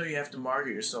 even though you have to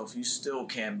market yourself, you still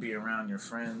can't be around your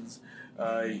friends.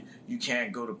 You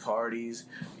can't go to parties.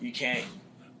 You can't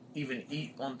even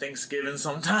eat on Thanksgiving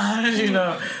sometimes,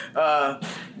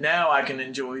 Now I can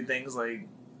enjoy things like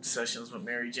sessions with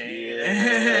Mary Jane,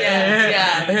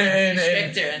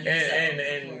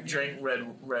 and drink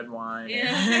red wine,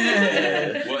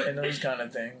 and those kind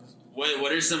of things.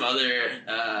 What are some other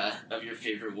of your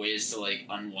favorite ways to like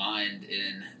unwind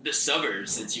in the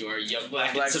suburbs, since you are young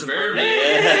black and suburban?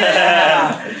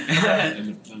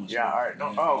 All right.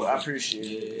 I appreciate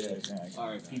it. Yeah, exactly. All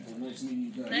right, people. Nice to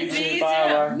meet you. Nice to meet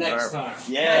you. Next time.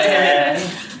 Yeah.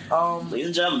 Ladies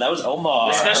and gentlemen, that was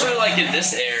Omar. Especially like in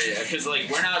this area, because like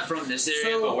we're not from this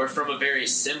area, but we're from a very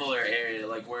similar area.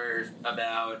 Like we're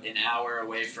about an hour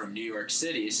away from New York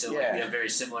City, so like we have very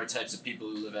similar types of people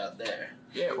who live out there.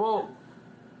 Yeah, well,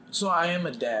 so I am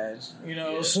a dad,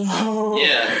 so...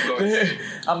 Yeah, of course.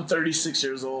 I'm 36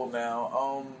 years old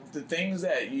now. The things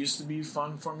that used to be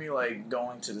fun for me, like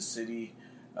going to the city,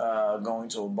 going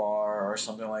to a bar or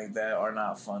something like that, are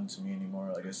not fun to me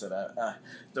anymore. Like I said,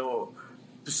 though,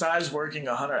 besides working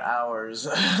 100 hours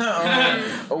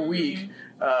a week,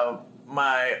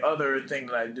 my other thing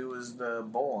that I do is the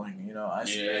bowling. I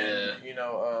spend,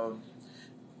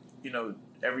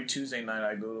 every Tuesday night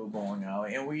I go to a bowling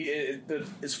alley, and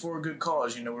it's for a good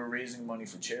cause. We're raising money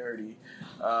for charity,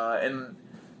 and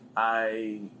How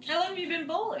long have you been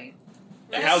bowling?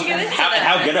 How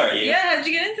good are you? Yeah, how'd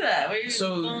you get into that? Were you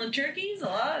bowling turkeys a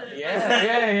lot?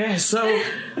 Yeah. So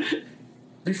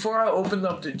before I opened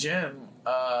up the gym,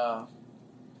 I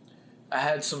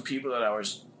had some people that I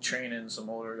was training, some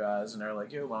older guys, and they're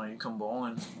like, "Yo, why don't you come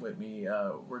bowling with me?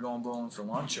 We're going bowling for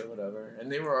lunch or whatever."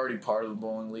 And they were already part of the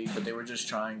bowling league, but they were just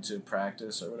trying to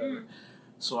practice or whatever.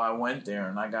 So I went there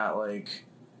and I got like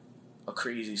a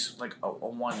crazy, like a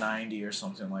 190 or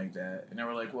something like that. And they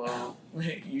were like, "Well,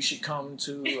 you should come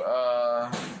to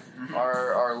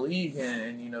our league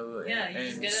and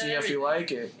see if you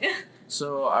like it."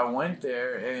 So I went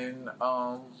there and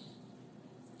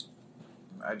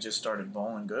I just started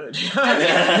bowling good.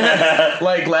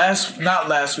 Like not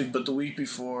last week, but the week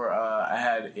before, I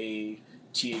had a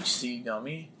THC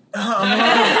gummy.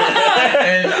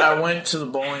 And I went to the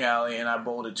bowling alley and I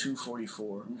bowled a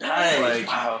 244. Nice.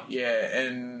 Wow. Yeah,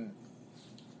 and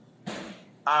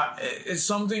it's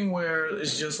something where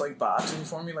it's just like boxing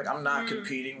for me. Like I'm not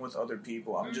competing with other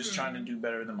people. I'm just trying to do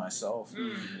better than myself.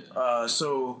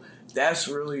 So that's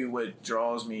really what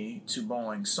draws me to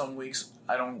bowling. Some weeks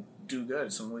I don't do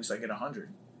good. Some weeks I get 100.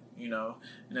 And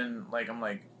then I'm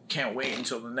like, can't wait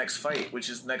until the next fight, which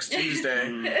is next Tuesday,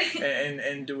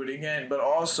 and do it again. But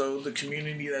also the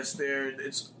community that's there,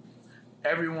 it's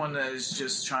everyone that is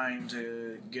just trying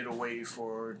to get away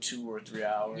for 2 or 3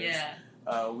 hours. Yeah.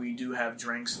 We do have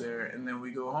drinks there, and then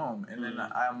we go home, and then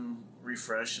I'm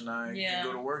refreshed, and I can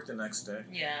go to work the next day.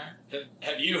 Yeah.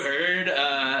 Have you heard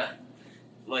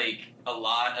a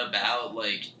lot about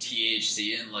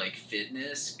THC and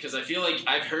fitness? Because I feel like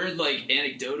I've heard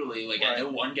anecdotally, I know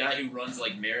one guy who runs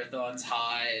marathons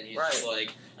high, and he's just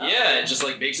it just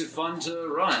makes it fun to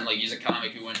run. He's a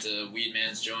comic who went to Weed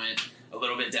Man's joint a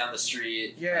little bit down the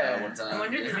street. Yeah. One time. I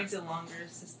wonder if it makes it longer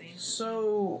sustained.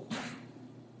 So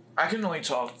I can only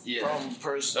talk Yeah. from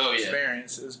personal Oh, yeah.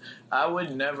 experiences. I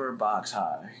would never box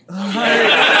high.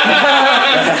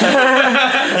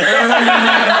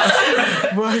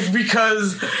 But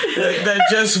because that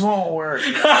just won't work.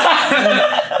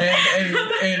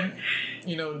 And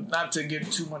you know, not to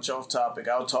get too much off topic,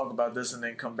 I'll talk about this and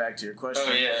then come back to your question.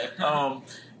 Oh yeah.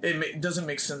 It doesn't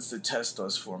make sense to test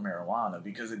us for marijuana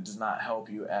because it does not help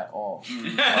you at all.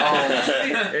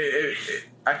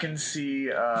 I can see,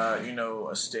 you know,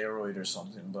 a steroid or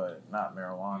something, but not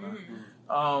marijuana.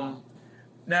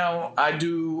 Now, I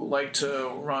do like to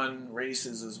run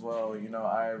races as well. You know,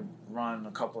 I run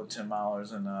a couple of 10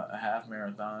 milers and a half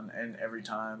marathon, and every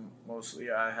time, mostly,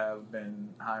 I have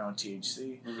been high on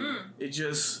THC. It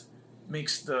just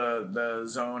makes the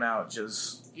zone out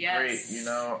just great, you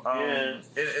know.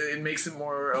 It makes it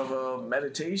more of a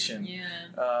meditation.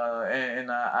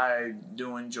 And I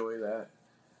do enjoy that.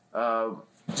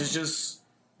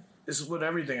 It's with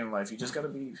everything in life. You just gotta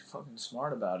be fucking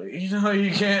smart about it. You know,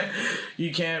 you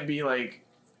can't be like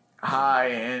high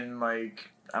and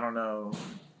like, I don't know,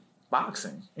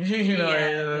 boxing. You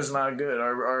know, it's not good.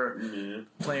 Or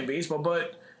playing baseball.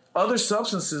 But other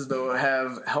substances though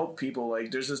have helped people. Like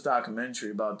there's this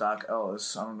documentary about Doc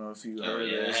Ellis. I don't know if you heard of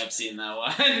this. I have seen that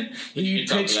one. He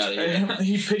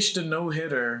pitched a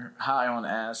no-hitter high on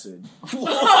acid. He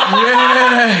was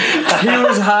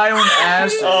high on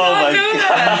acid. Oh my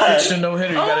god! He pitched a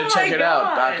no-hitter. You gotta check it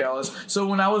out, Doc Ellis. So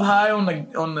when I was high on the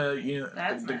you know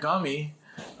the gummy,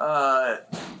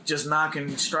 just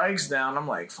knocking strikes down, I'm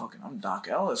like, fucking, I'm Doc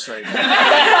Ellis right now.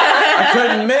 I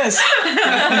couldn't miss.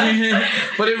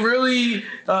 But it really,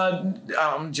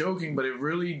 I'm joking, but it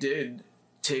really did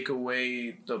take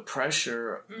away the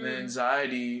pressure, the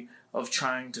anxiety of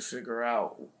trying to figure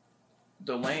out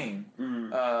the lane.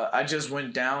 I just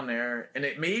went down there, and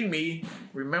it made me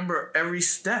remember every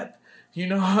step. You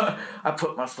know, I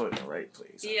put my foot in the right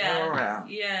place. I go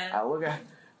around. I look at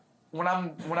when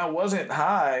I wasn't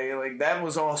high, like that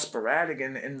was all sporadic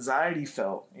and anxiety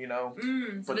felt, you know.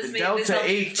 So but the Delta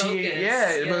 8,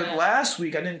 but last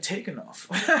week I didn't take enough.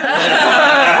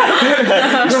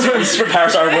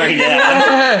 Superpowers are wearing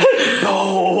down.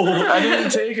 No, I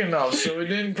didn't take enough, so it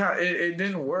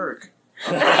didn't work.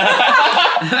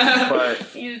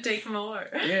 But you take more.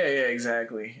 Yeah,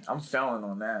 exactly. I'm felon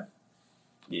on that.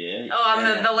 Yeah. Oh,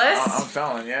 on the list? I'm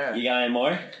felon, yeah. You got any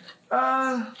more?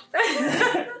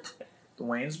 The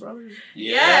Wayans brothers?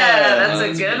 Yeah, that's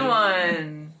a good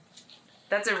one.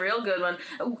 That's a real good one.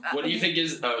 What do you think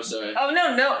is... Oh, sorry. Oh,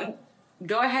 no.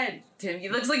 Go ahead, Tim.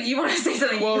 It looks like you want to say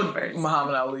something first.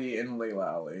 Muhammad Ali and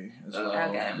Layla Ali as well.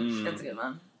 Okay, that's a good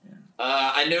one.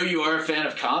 I know you are a fan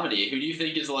of comedy. Who do you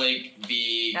think is like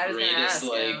the greatest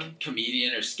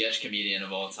comedian or sketch comedian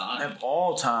of all time? Of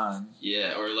all time?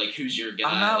 Yeah, or like who's your guy?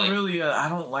 I'm not really. I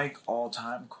don't like all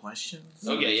time questions.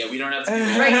 Okay, yeah, we don't have to.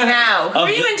 Right now, who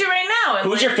are you into right now?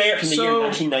 Who's your favorite from the year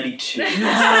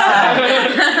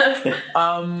 1992?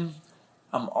 I'm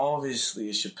obviously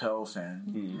a Chappelle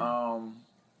fan.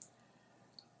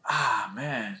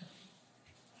 Man,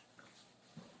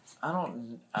 I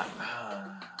don't.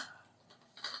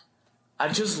 I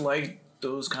just like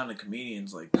those kind of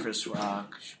comedians like Chris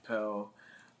Rock, Chappelle.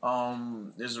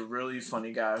 There's a really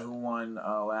funny guy who won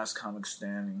Last Comic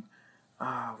Standing.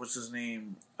 What's his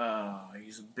name?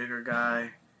 He's a bigger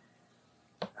guy.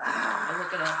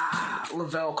 Look it up.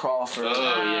 Lavelle Crawford.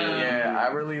 Oh, yeah.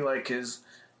 I really like his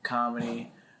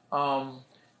comedy.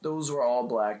 Those were all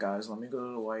black guys. Let me go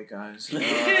to the white guys.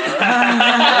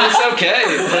 It's okay.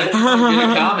 Like,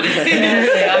 good comedy.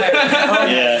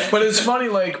 But it's funny,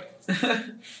 like,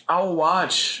 I'll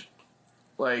watch,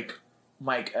 like,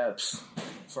 Mike Epps,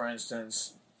 for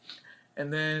instance,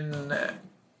 and then,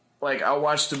 like, I'll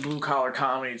watch the Blue Collar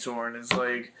Comedy Tour, and it's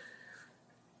like,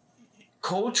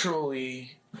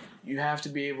 culturally, you have to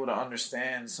be able to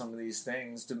understand some of these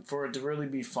things for it to really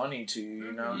be funny to you,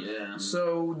 you know? Yeah.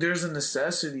 So there's a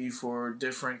necessity for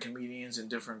different comedians in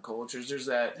different cultures. There's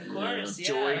that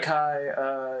Joy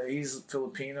Kai, he's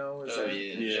Filipino.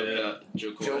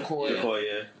 Joe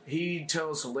Coy. He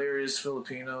tells hilarious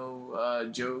Filipino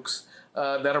jokes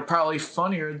that are probably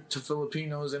funnier to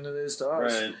Filipinos than it is to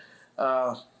us.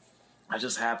 Right. I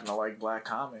just happen to like black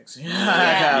comics.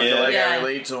 I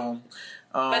relate to them.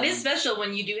 But it's special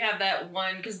when you do have that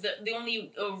one, because the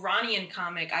only Iranian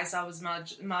comic I saw was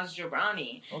Maj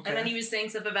Jobrani. Okay. And then he was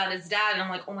saying stuff about his dad, and I'm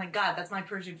like, oh my god, that's my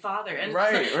Persian father. And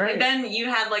right. And then you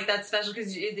have like that special,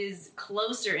 because it is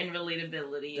closer in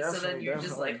relatability. So then you're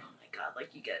just like, oh my god,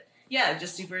 like you get,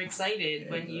 just super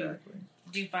excited when you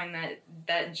do find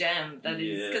that gem that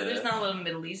is, because there's not a lot of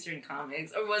Middle Eastern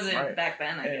comics, or was it back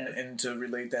then, I guess. And to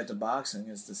relate that to boxing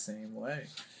is the same way.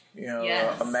 you know,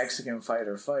 Yes. a Mexican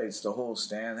fighter fights, the whole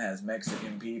stand has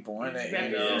Mexican people in it.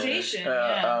 Representation,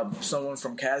 Someone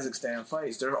from Kazakhstan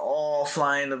fights, they're all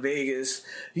flying to Vegas,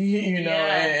 you know,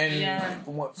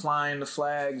 and flying the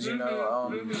flags, you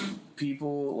know.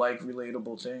 People like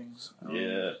relatable things. Yeah, I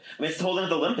mean, it's the whole thing with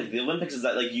the Olympics. The Olympics is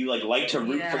that like you like to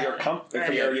root for your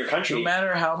for your country, no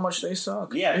matter how much they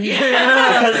suck. Yeah,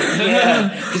 because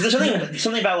there's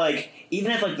something about like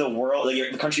even if like the world,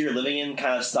 like the country you're living in,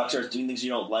 kind of sucks or is doing things you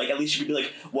don't like. At least you could be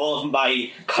like, well, if my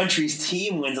country's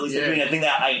team wins, at least they're doing a thing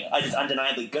that I just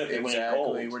undeniably good if they win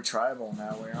gold. We're tribal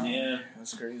now.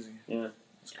 That's crazy. Yeah,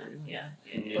 that's crazy. Yeah.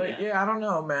 But yeah, I don't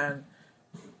know, man.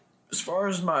 As far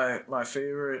as my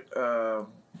favorite, I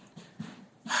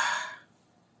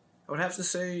would have to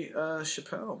say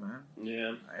Chappelle, man.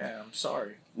 Yeah, I'm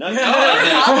sorry. No, I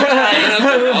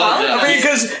mean,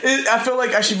 because I feel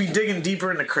like I should be digging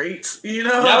deeper in the crates, you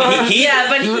know? No,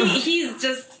 but he's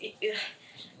just.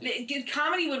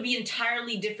 Comedy would be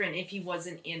entirely different if he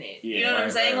wasn't in it. Yeah, you know what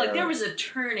I'm saying? right, Like there was a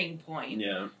turning point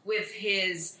with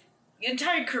his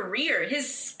entire career.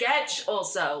 His sketch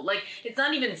also, like it's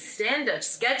not even stand-up,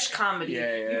 sketch comedy.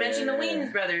 You mentioned the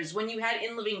Wayans brothers when you had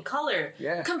In Living Color.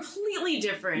 Completely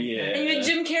different. And you had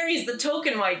Jim Carrey's the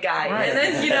token white guy. And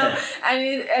then, you know,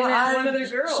 and one other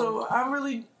girl. So I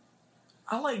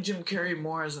like Jim Carrey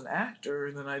more as an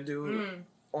actor than I do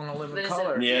on A Living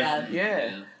Color.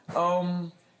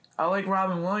 I like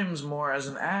Robin Williams more as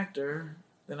an actor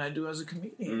than I do as a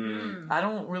comedian. I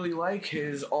don't really like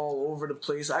his all over the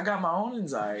place. I got my own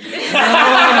anxiety.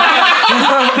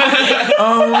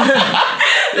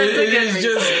 It's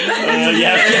just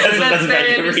that's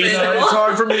very understandable. It's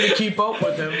hard for me to keep up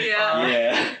with him.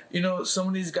 Yeah. You know, some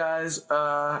of these guys,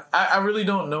 I really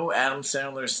don't know Adam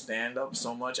Sandler's stand-up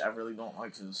so much. I really don't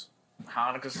like his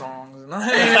Hanukkah songs.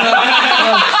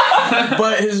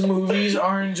 But his movies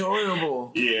are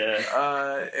enjoyable.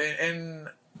 And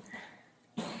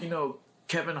you know,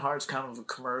 Kevin Hart's kind of a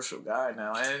commercial guy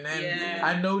now. And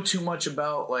I know too much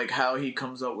about like how he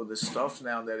comes up with his stuff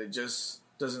now that it just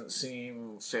doesn't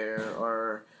seem fair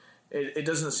or it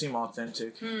doesn't seem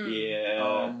authentic.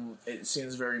 It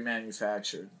seems very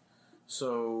manufactured.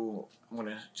 So I'm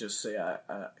gonna just say I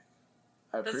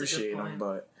appreciate him,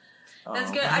 but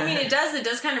that's good. I mean, it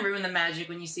does kind of ruin the magic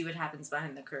when you see what happens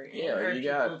behind the curtain. Yeah, you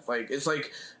got like it's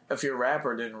like if your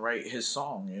rapper didn't write his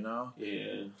song, you know.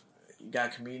 You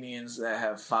got comedians that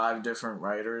have 5 different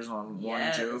writers on one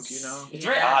joke, you know? It's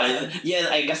very odd. Yeah,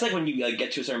 I guess like when you like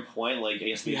get to a certain point, like I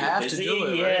guess you have to do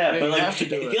it. Yeah, but like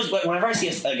it feels like whenever I see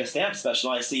a stand-up special,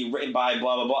 I see written by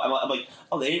blah blah blah. I'm like,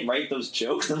 oh, they didn't write those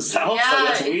jokes themselves. So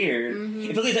that's weird.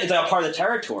 It feels like it's like a part of the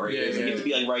territory. You have to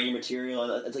be like writing your material,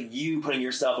 and it's like you putting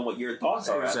yourself and what your thoughts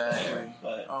are. Exactly.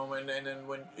 And then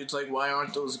when it's like, why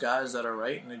aren't those guys that are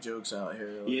writing the jokes out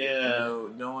here? Like, you know,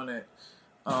 doing it.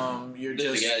 You're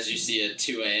They're just the guys you see at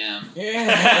 2 a.m.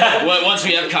 Yeah. Once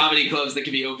we have comedy clubs that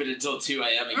can be open until 2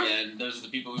 a.m. again, those are the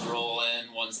people who roll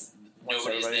in once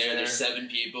nobody's there. There's 7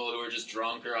 people who are just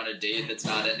drunk or on a date that's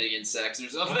not ending in sex or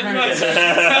something. You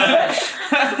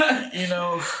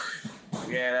know,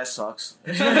 yeah, that sucks.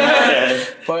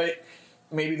 But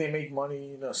maybe they make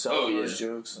money, you know, selling those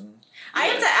jokes. And I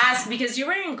have to ask because you're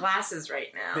wearing glasses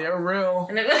right now. they're real.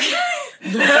 And I wasn't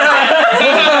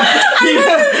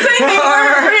saying they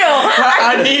weren't real.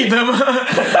 I need them.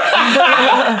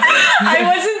 I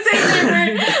wasn't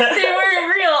saying they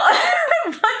weren't real.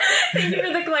 Thank you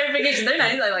for the clarification. They're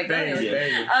nice. I like that. Thank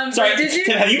you. Sorry, did you?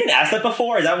 Tim, have you been asked that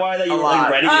before? Is that why that you were like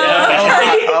ready? A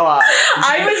lot.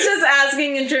 I was just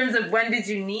asking in terms of when did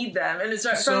you need them, and it's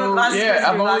from the glasses.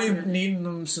 I've only needed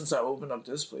them since I opened up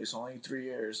this place. Only 3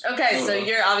 years. Okay, so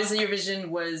obviously your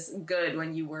vision was good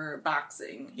when you were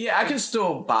boxing. Yeah, I can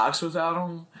still box without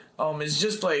them. It's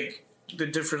just like the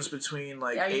difference between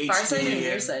like Are you HD farsighted or and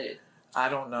nearsighted? I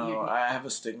don't know. I have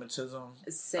astigmatism.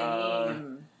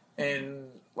 Same. And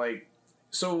like,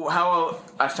 so how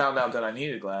I found out that I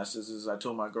needed glasses is I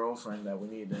told my girlfriend that we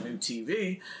needed a new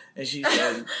TV, and she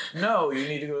said, "No, you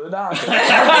need to go to the doctor.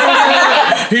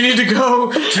 You need to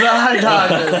go to the eye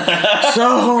doctor."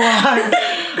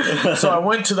 So I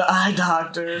went to the eye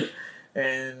doctor.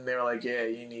 And they were like, yeah,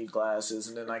 you need glasses.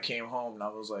 And then I came home and I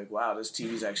was like, wow, this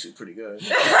TV's actually pretty good.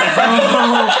 As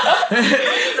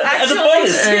a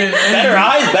bonus. Better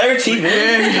eyes, better TV.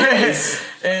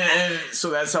 And so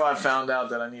that's how I found out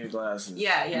that I needed glasses.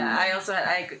 Yeah. I also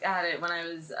had it when I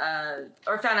was,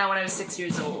 or found out when I was 6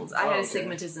 years old. I had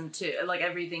astigmatism too. Like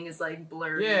everything is like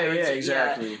blurry. Yeah,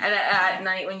 exactly. And at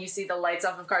night when you see the lights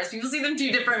off of cars, people see them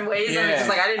 2 different ways. And it's just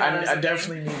like, I didn't know. I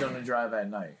definitely need them to drive at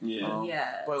night.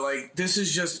 Yeah. But like, this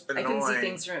is just annoying. I can see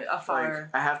things from afar. Like,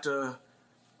 I have to,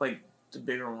 like, the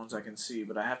bigger ones I can see,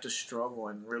 but I have to struggle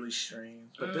and really strain.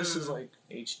 But this is like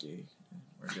HD.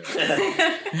 We're good.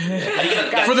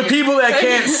 For the people that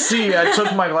can't see, I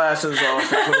took my glasses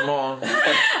off and put them on.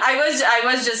 I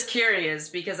was just curious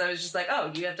because I was just like,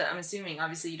 oh, you have to. I'm assuming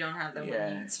obviously you don't have them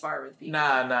when you spar with people.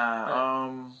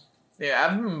 Nah. Yeah,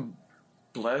 I've been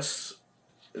blessed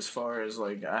as far as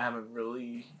like I haven't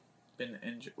really been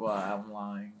injured. Well, I'm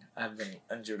lying. I've been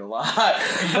injured a lot,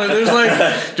 but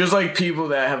there's like people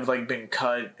that have like been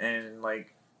cut and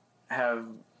like have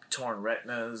torn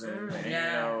retinas and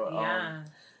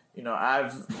you know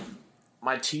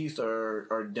my teeth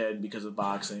are dead because of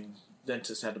boxing.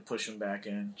 Dentist had to push them back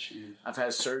in. Jeez. I've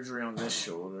had surgery on this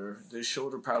shoulder. This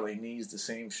shoulder probably needs the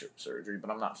same surgery,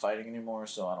 but I'm not fighting anymore,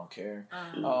 so I don't care.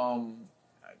 I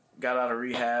got out of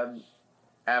rehab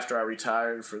after I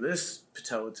retired for this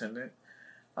patella tendon.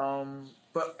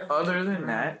 But other than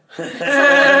that,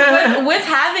 with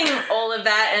having all of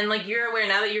that, and like you're aware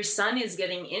now that your son is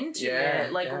getting into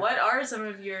it, like what are some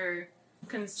of your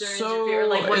concerns, or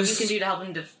like what you can do to help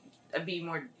him be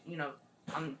more, you know,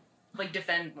 like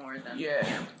defend more than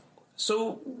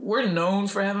So we're known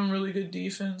for having really good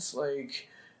defense. Like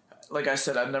I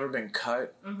said, I've never been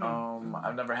cut.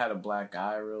 I've never had a black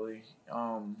eye really.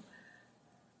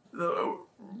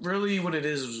 Really what it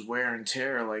is wear and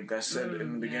tear, like I said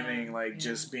in the beginning, like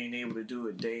just being able to do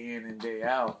it day in and day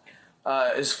out.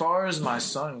 As far as my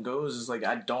son goes, is like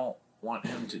I don't want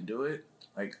him to do it.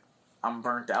 Like I'm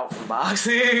burnt out from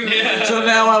boxing. So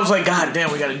now I was like, God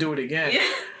damn, we gotta do it again.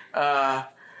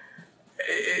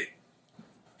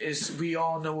 We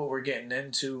all know what we're getting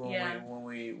into when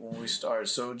we start.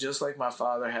 So just like my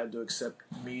father had to accept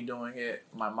me doing it,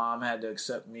 my mom had to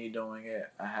accept me doing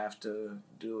it, I have to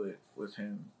do it with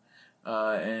him.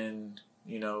 And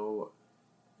you know,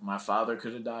 my father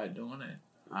could have died doing it.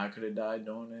 I could have died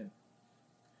doing it.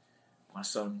 My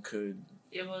son could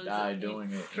die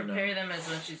doing it. Prepare them as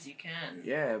much as you can.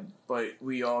 Yeah, but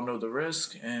we all know the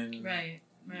risk and right.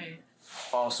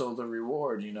 Also the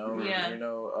reward. You know,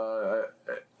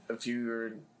 if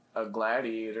you're a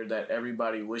gladiator that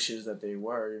everybody wishes that they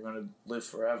were, you're gonna live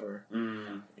forever.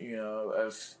 You know,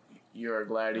 if you're a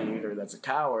gladiator that's a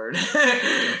coward,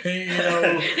 you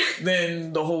know,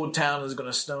 then the whole town is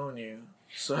gonna stone you.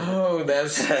 So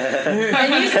that's.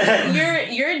 And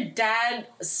your dad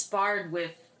sparred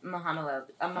with Muhammad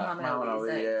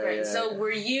Ali. Right? So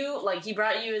were you like he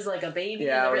brought you as like a baby?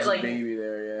 Yeah, I was like, a baby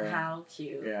there. Yeah. How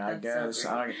cute. Yeah, That's I guess so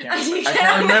I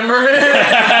can't remember it.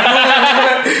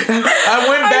 I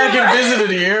went back and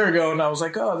visited a year ago, and I was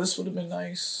like, oh, this would have been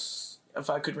nice if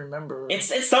I could remember.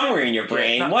 It's somewhere in your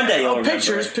brain. One day you'll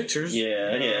remember. Pictures.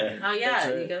 Yeah. Oh yeah,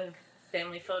 you got a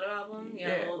family photo album. We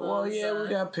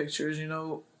got pictures. You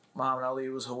know, Muhammad Ali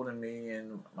was holding me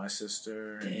and my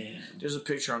sister. And there's a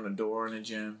picture on the door in the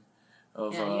gym.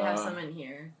 Of, you have some in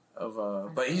here.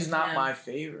 But he's not my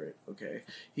favorite. Okay,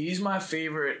 he's my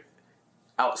favorite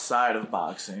outside of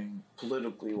boxing,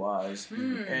 politically wise,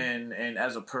 and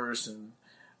as a person.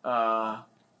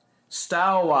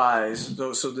 Style wise,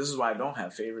 though, so this is why I don't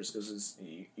have favorites, because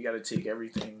you got to take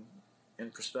everything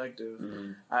in perspective.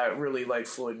 I really like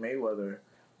Floyd Mayweather,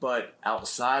 but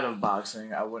outside of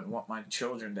boxing, I wouldn't want my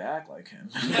children to act like him.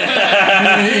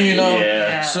 You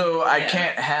know, so I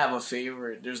can't have a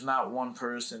favorite. There's not one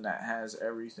person that has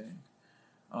everything.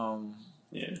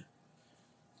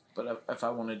 But if I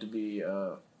wanted to be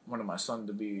wanted my son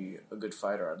to be a good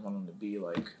fighter, I'd want him to be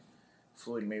like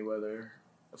Floyd Mayweather.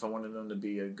 If I wanted him to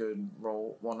be a good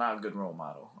not a good role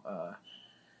model,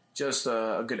 just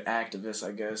a good activist,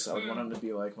 I guess. I would want him to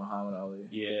be like Muhammad Ali.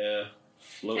 Yeah.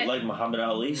 Float like Muhammad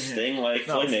Ali, sting like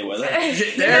Floyd Mayweather.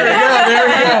 There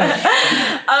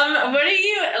we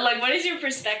go. What is your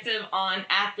perspective on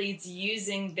athletes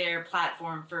using their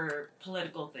platform for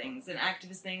political things and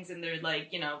activist things, and they're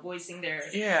like, you know, voicing their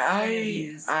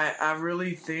views? I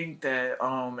really think that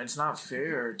it's not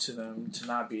fair to them to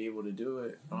not be able to do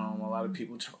it. A lot of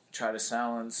people try to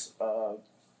silence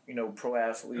you know, pro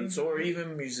athletes or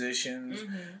even musicians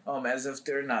as if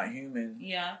they're not human.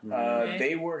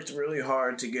 They worked really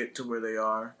hard to get to where they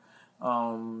are.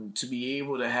 To be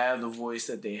able to have the voice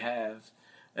that they have,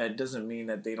 that doesn't mean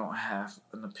that they don't have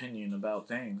an opinion about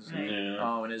things.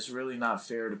 And it's really not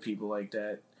fair to people like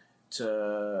that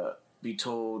to be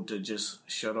told to just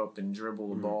shut up and dribble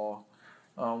the ball.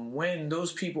 When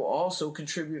those people also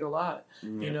contribute a lot.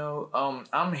 You know,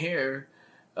 I'm here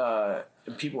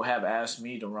people have asked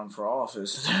me to run for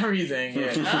office and everything.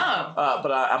 Yeah. Oh.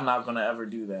 But I'm not going to ever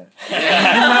do that. We'll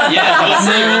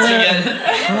see once you get.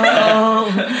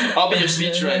 I'll be your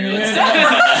speechwriter. Let's do it.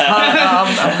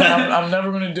 I'm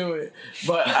never going to do it.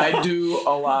 But I do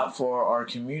a lot for our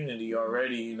community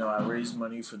already. You know, I raise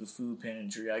money for the food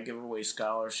pantry. I give away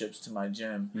scholarships to my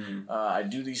gym. Mm-hmm. I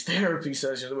do these therapy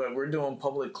sessions. We're doing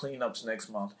public cleanups next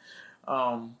month.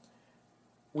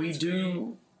 We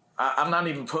do. I'm not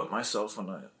even putting myself on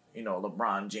a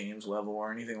LeBron James level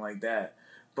or anything like that.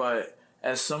 But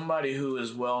as somebody who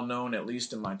is well known, at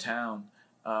least in my town,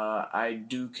 I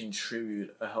do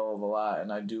contribute a hell of a lot,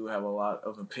 and I do have a lot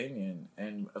of opinion.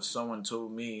 And if someone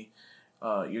told me,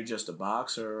 you're just a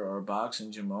boxer or a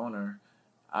boxing gym owner,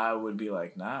 I would be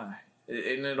like, nah.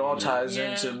 And it all ties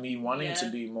into me wanting to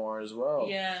be more as well.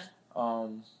 Yeah.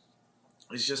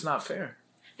 It's just not fair.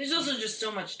 There's also just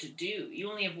so much to do. You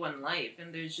only have one life,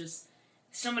 and there's just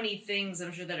so many things,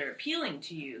 I'm sure, that are appealing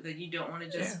to you that you don't want to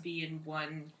just be in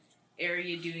one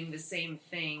area doing the same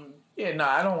thing. Yeah, no,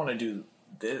 I don't want to do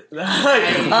this.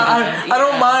 I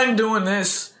don't mind doing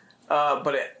this,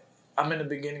 but I'm in the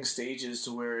beginning stages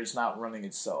to where it's not running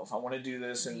itself. I want to do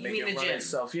this and make it run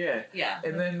itself. Yeah.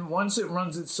 And then once it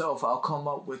runs itself, I'll come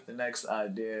up with the next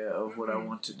idea of what I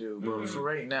want to do. But for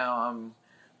right now, I'm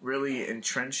really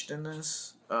entrenched in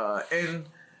this. And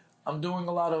I'm doing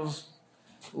a lot of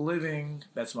living.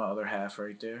 That's my other half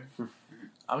right there.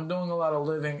 I'm doing a lot of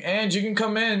living. And you can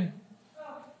come in.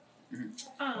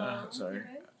 Sorry.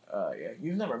 Yeah,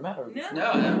 you've never met her before.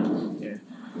 No. Yeah.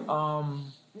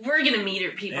 We're going to meet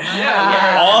her, people.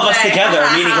 All of us together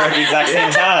are meeting her at the exact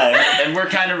same time. And we're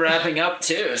kind of wrapping up,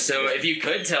 too. So if you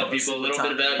could tell people a little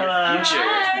bit about your future.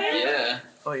 Yeah.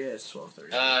 Oh, yeah, it's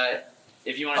 12:30.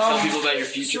 If you want to tell people about your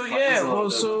future plans,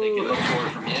 they can look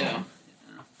forward from you.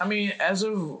 I mean, as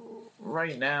of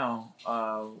right now,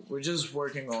 we're just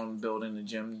working on building the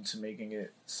gym to making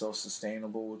it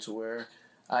self-sustainable to where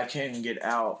I can get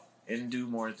out and do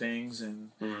more things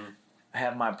and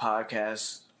have my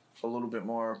podcast a little bit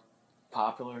more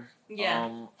popular.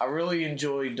 Yeah. I really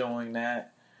enjoy doing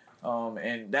that.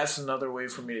 And that's another way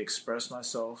for me to express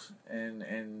myself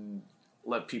and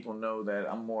let people know that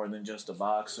I'm more than just a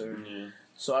boxer.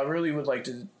 So I really would like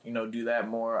to, do that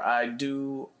more. I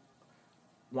do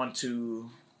want to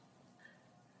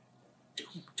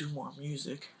do more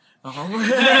music.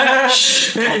 Yeah,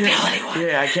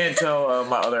 I can't tell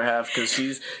my other half because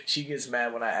she gets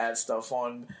mad when I add stuff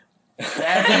on.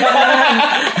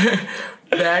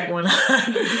 Back when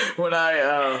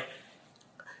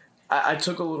I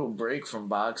took a little break from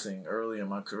boxing early in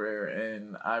my career,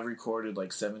 and I recorded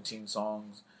like 17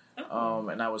 songs,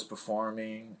 and I was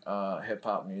performing hip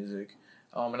hop music,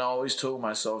 and I always told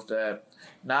myself that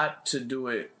not to do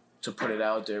it to put it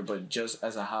out there, but just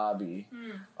as a hobby,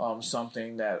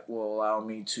 something that will allow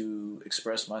me to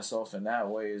express myself in that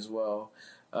way as well.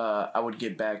 I would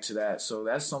get back to that. So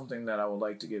that's something that I would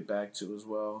like to get back to as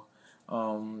well.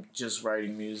 Just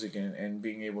writing music and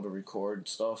being able to record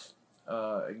stuff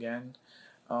again.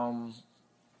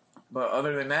 But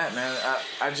other than that, man,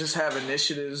 I just have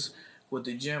initiatives with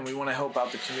the gym. We want to help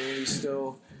out the community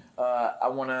still. I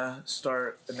want to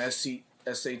start an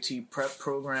SAT prep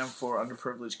program for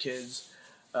underprivileged kids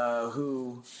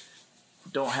who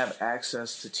don't have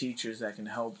access to teachers that can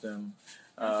help them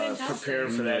prepare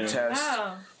for that test.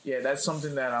 Wow. Yeah, that's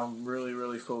something that I'm really,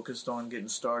 really focused on getting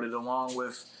started, along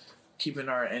with keeping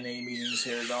our NA meetings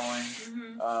here going.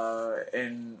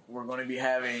 And we're going to be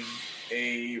having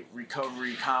a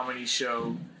recovery comedy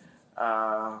show.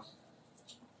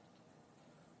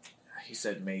 He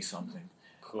said May something.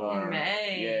 Cool.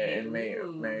 May. Yeah, in May.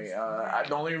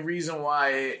 The only reason why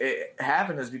it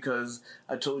happened is because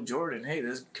I told Jordan, hey,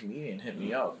 this comedian hit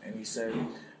me up, and he said,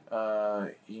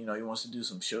 he wants to do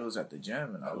some shows at the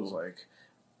gym, and I was like,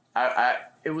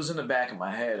 it was in the back of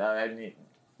my head. I didn't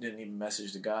even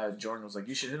message the guy. Jordan was like,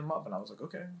 you should hit him up, and I was like,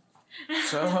 okay.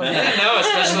 So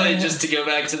especially just to go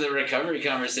back to the recovery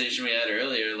conversation we had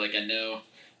earlier. Like, I know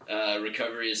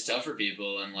recovery is tough for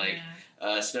people, and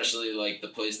especially like the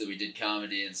place that we did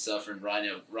comedy and stuff in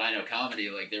Rhino Comedy.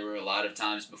 Like, there were a lot of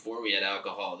times before we had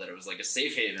alcohol that it was like a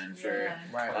safe haven for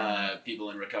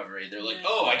people in recovery. They're like,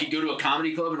 oh, I could go to a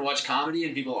comedy club and watch comedy,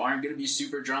 and people aren't going to be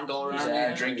super drunk all around me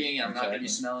and drinking, and I'm not going to be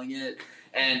smelling it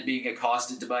and being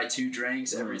accosted to buy 2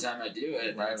 drinks every time I do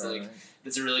it.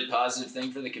 It's a really positive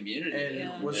thing for the community.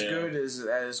 And what's good is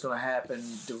that it's going to happen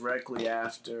directly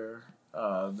after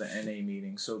the NA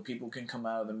meeting, so people can come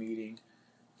out of the meeting,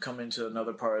 come into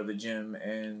another part of the gym,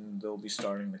 and they'll be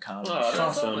starting the comedy show. That's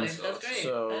awesome. That's great.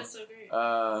 So, that's so great.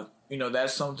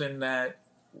 that's something that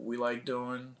we like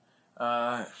doing.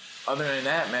 Other than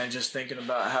that, man, just thinking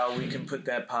about how we can put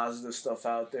that positive stuff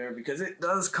out there because it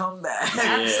does come back.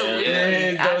 Absolutely.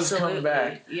 It does come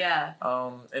back. Yeah.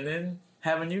 And then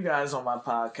having you guys on my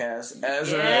podcast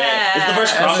as It's the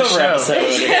first as a crossover show. episode.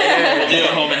 We'll do it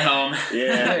home and home.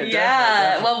 Yeah.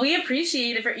 Yeah. Well, we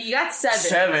appreciate it. You got 7.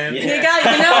 7. Yeah. You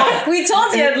got, we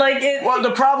told you, like, it. Well,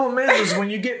 the problem is when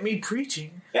you get me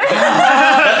preaching.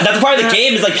 That's part of the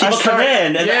game. Is like people come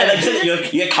in and, yeah. and like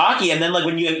you get cocky, and then like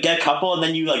when you get a couple, and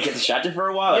then you like get distracted for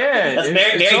a while. Yeah, that's it's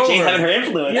Mary Jane over. having her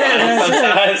influence. Yeah,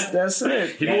 sometimes. that's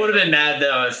it. People would have been mad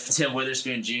though if Tim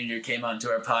Witherspoon Jr. came onto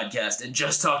our podcast and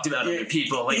just talked about other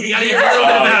people. Like, you gotta hear a little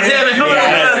bit about him.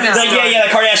 And It's like the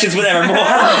Kardashians, whatever.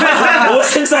 More.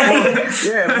 What's inside?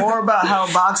 Yeah, more about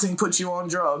how boxing puts you on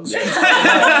drugs.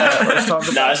 Let's talk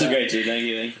about No, this is that. great, too. Thank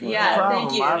you. Yeah, No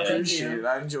thank you. I Thank appreciate you. it.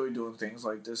 I enjoy doing things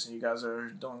like this, and you guys are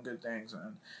doing good things,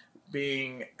 man.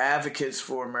 Being advocates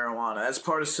for marijuana. That's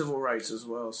part of civil rights as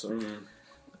well, so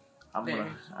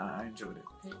I enjoyed it.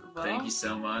 Thank you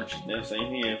so much. Yeah,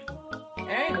 same here. All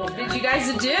right, well, bid you guys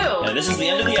adieu. And this is the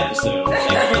end of the episode.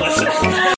 Thank you for listening.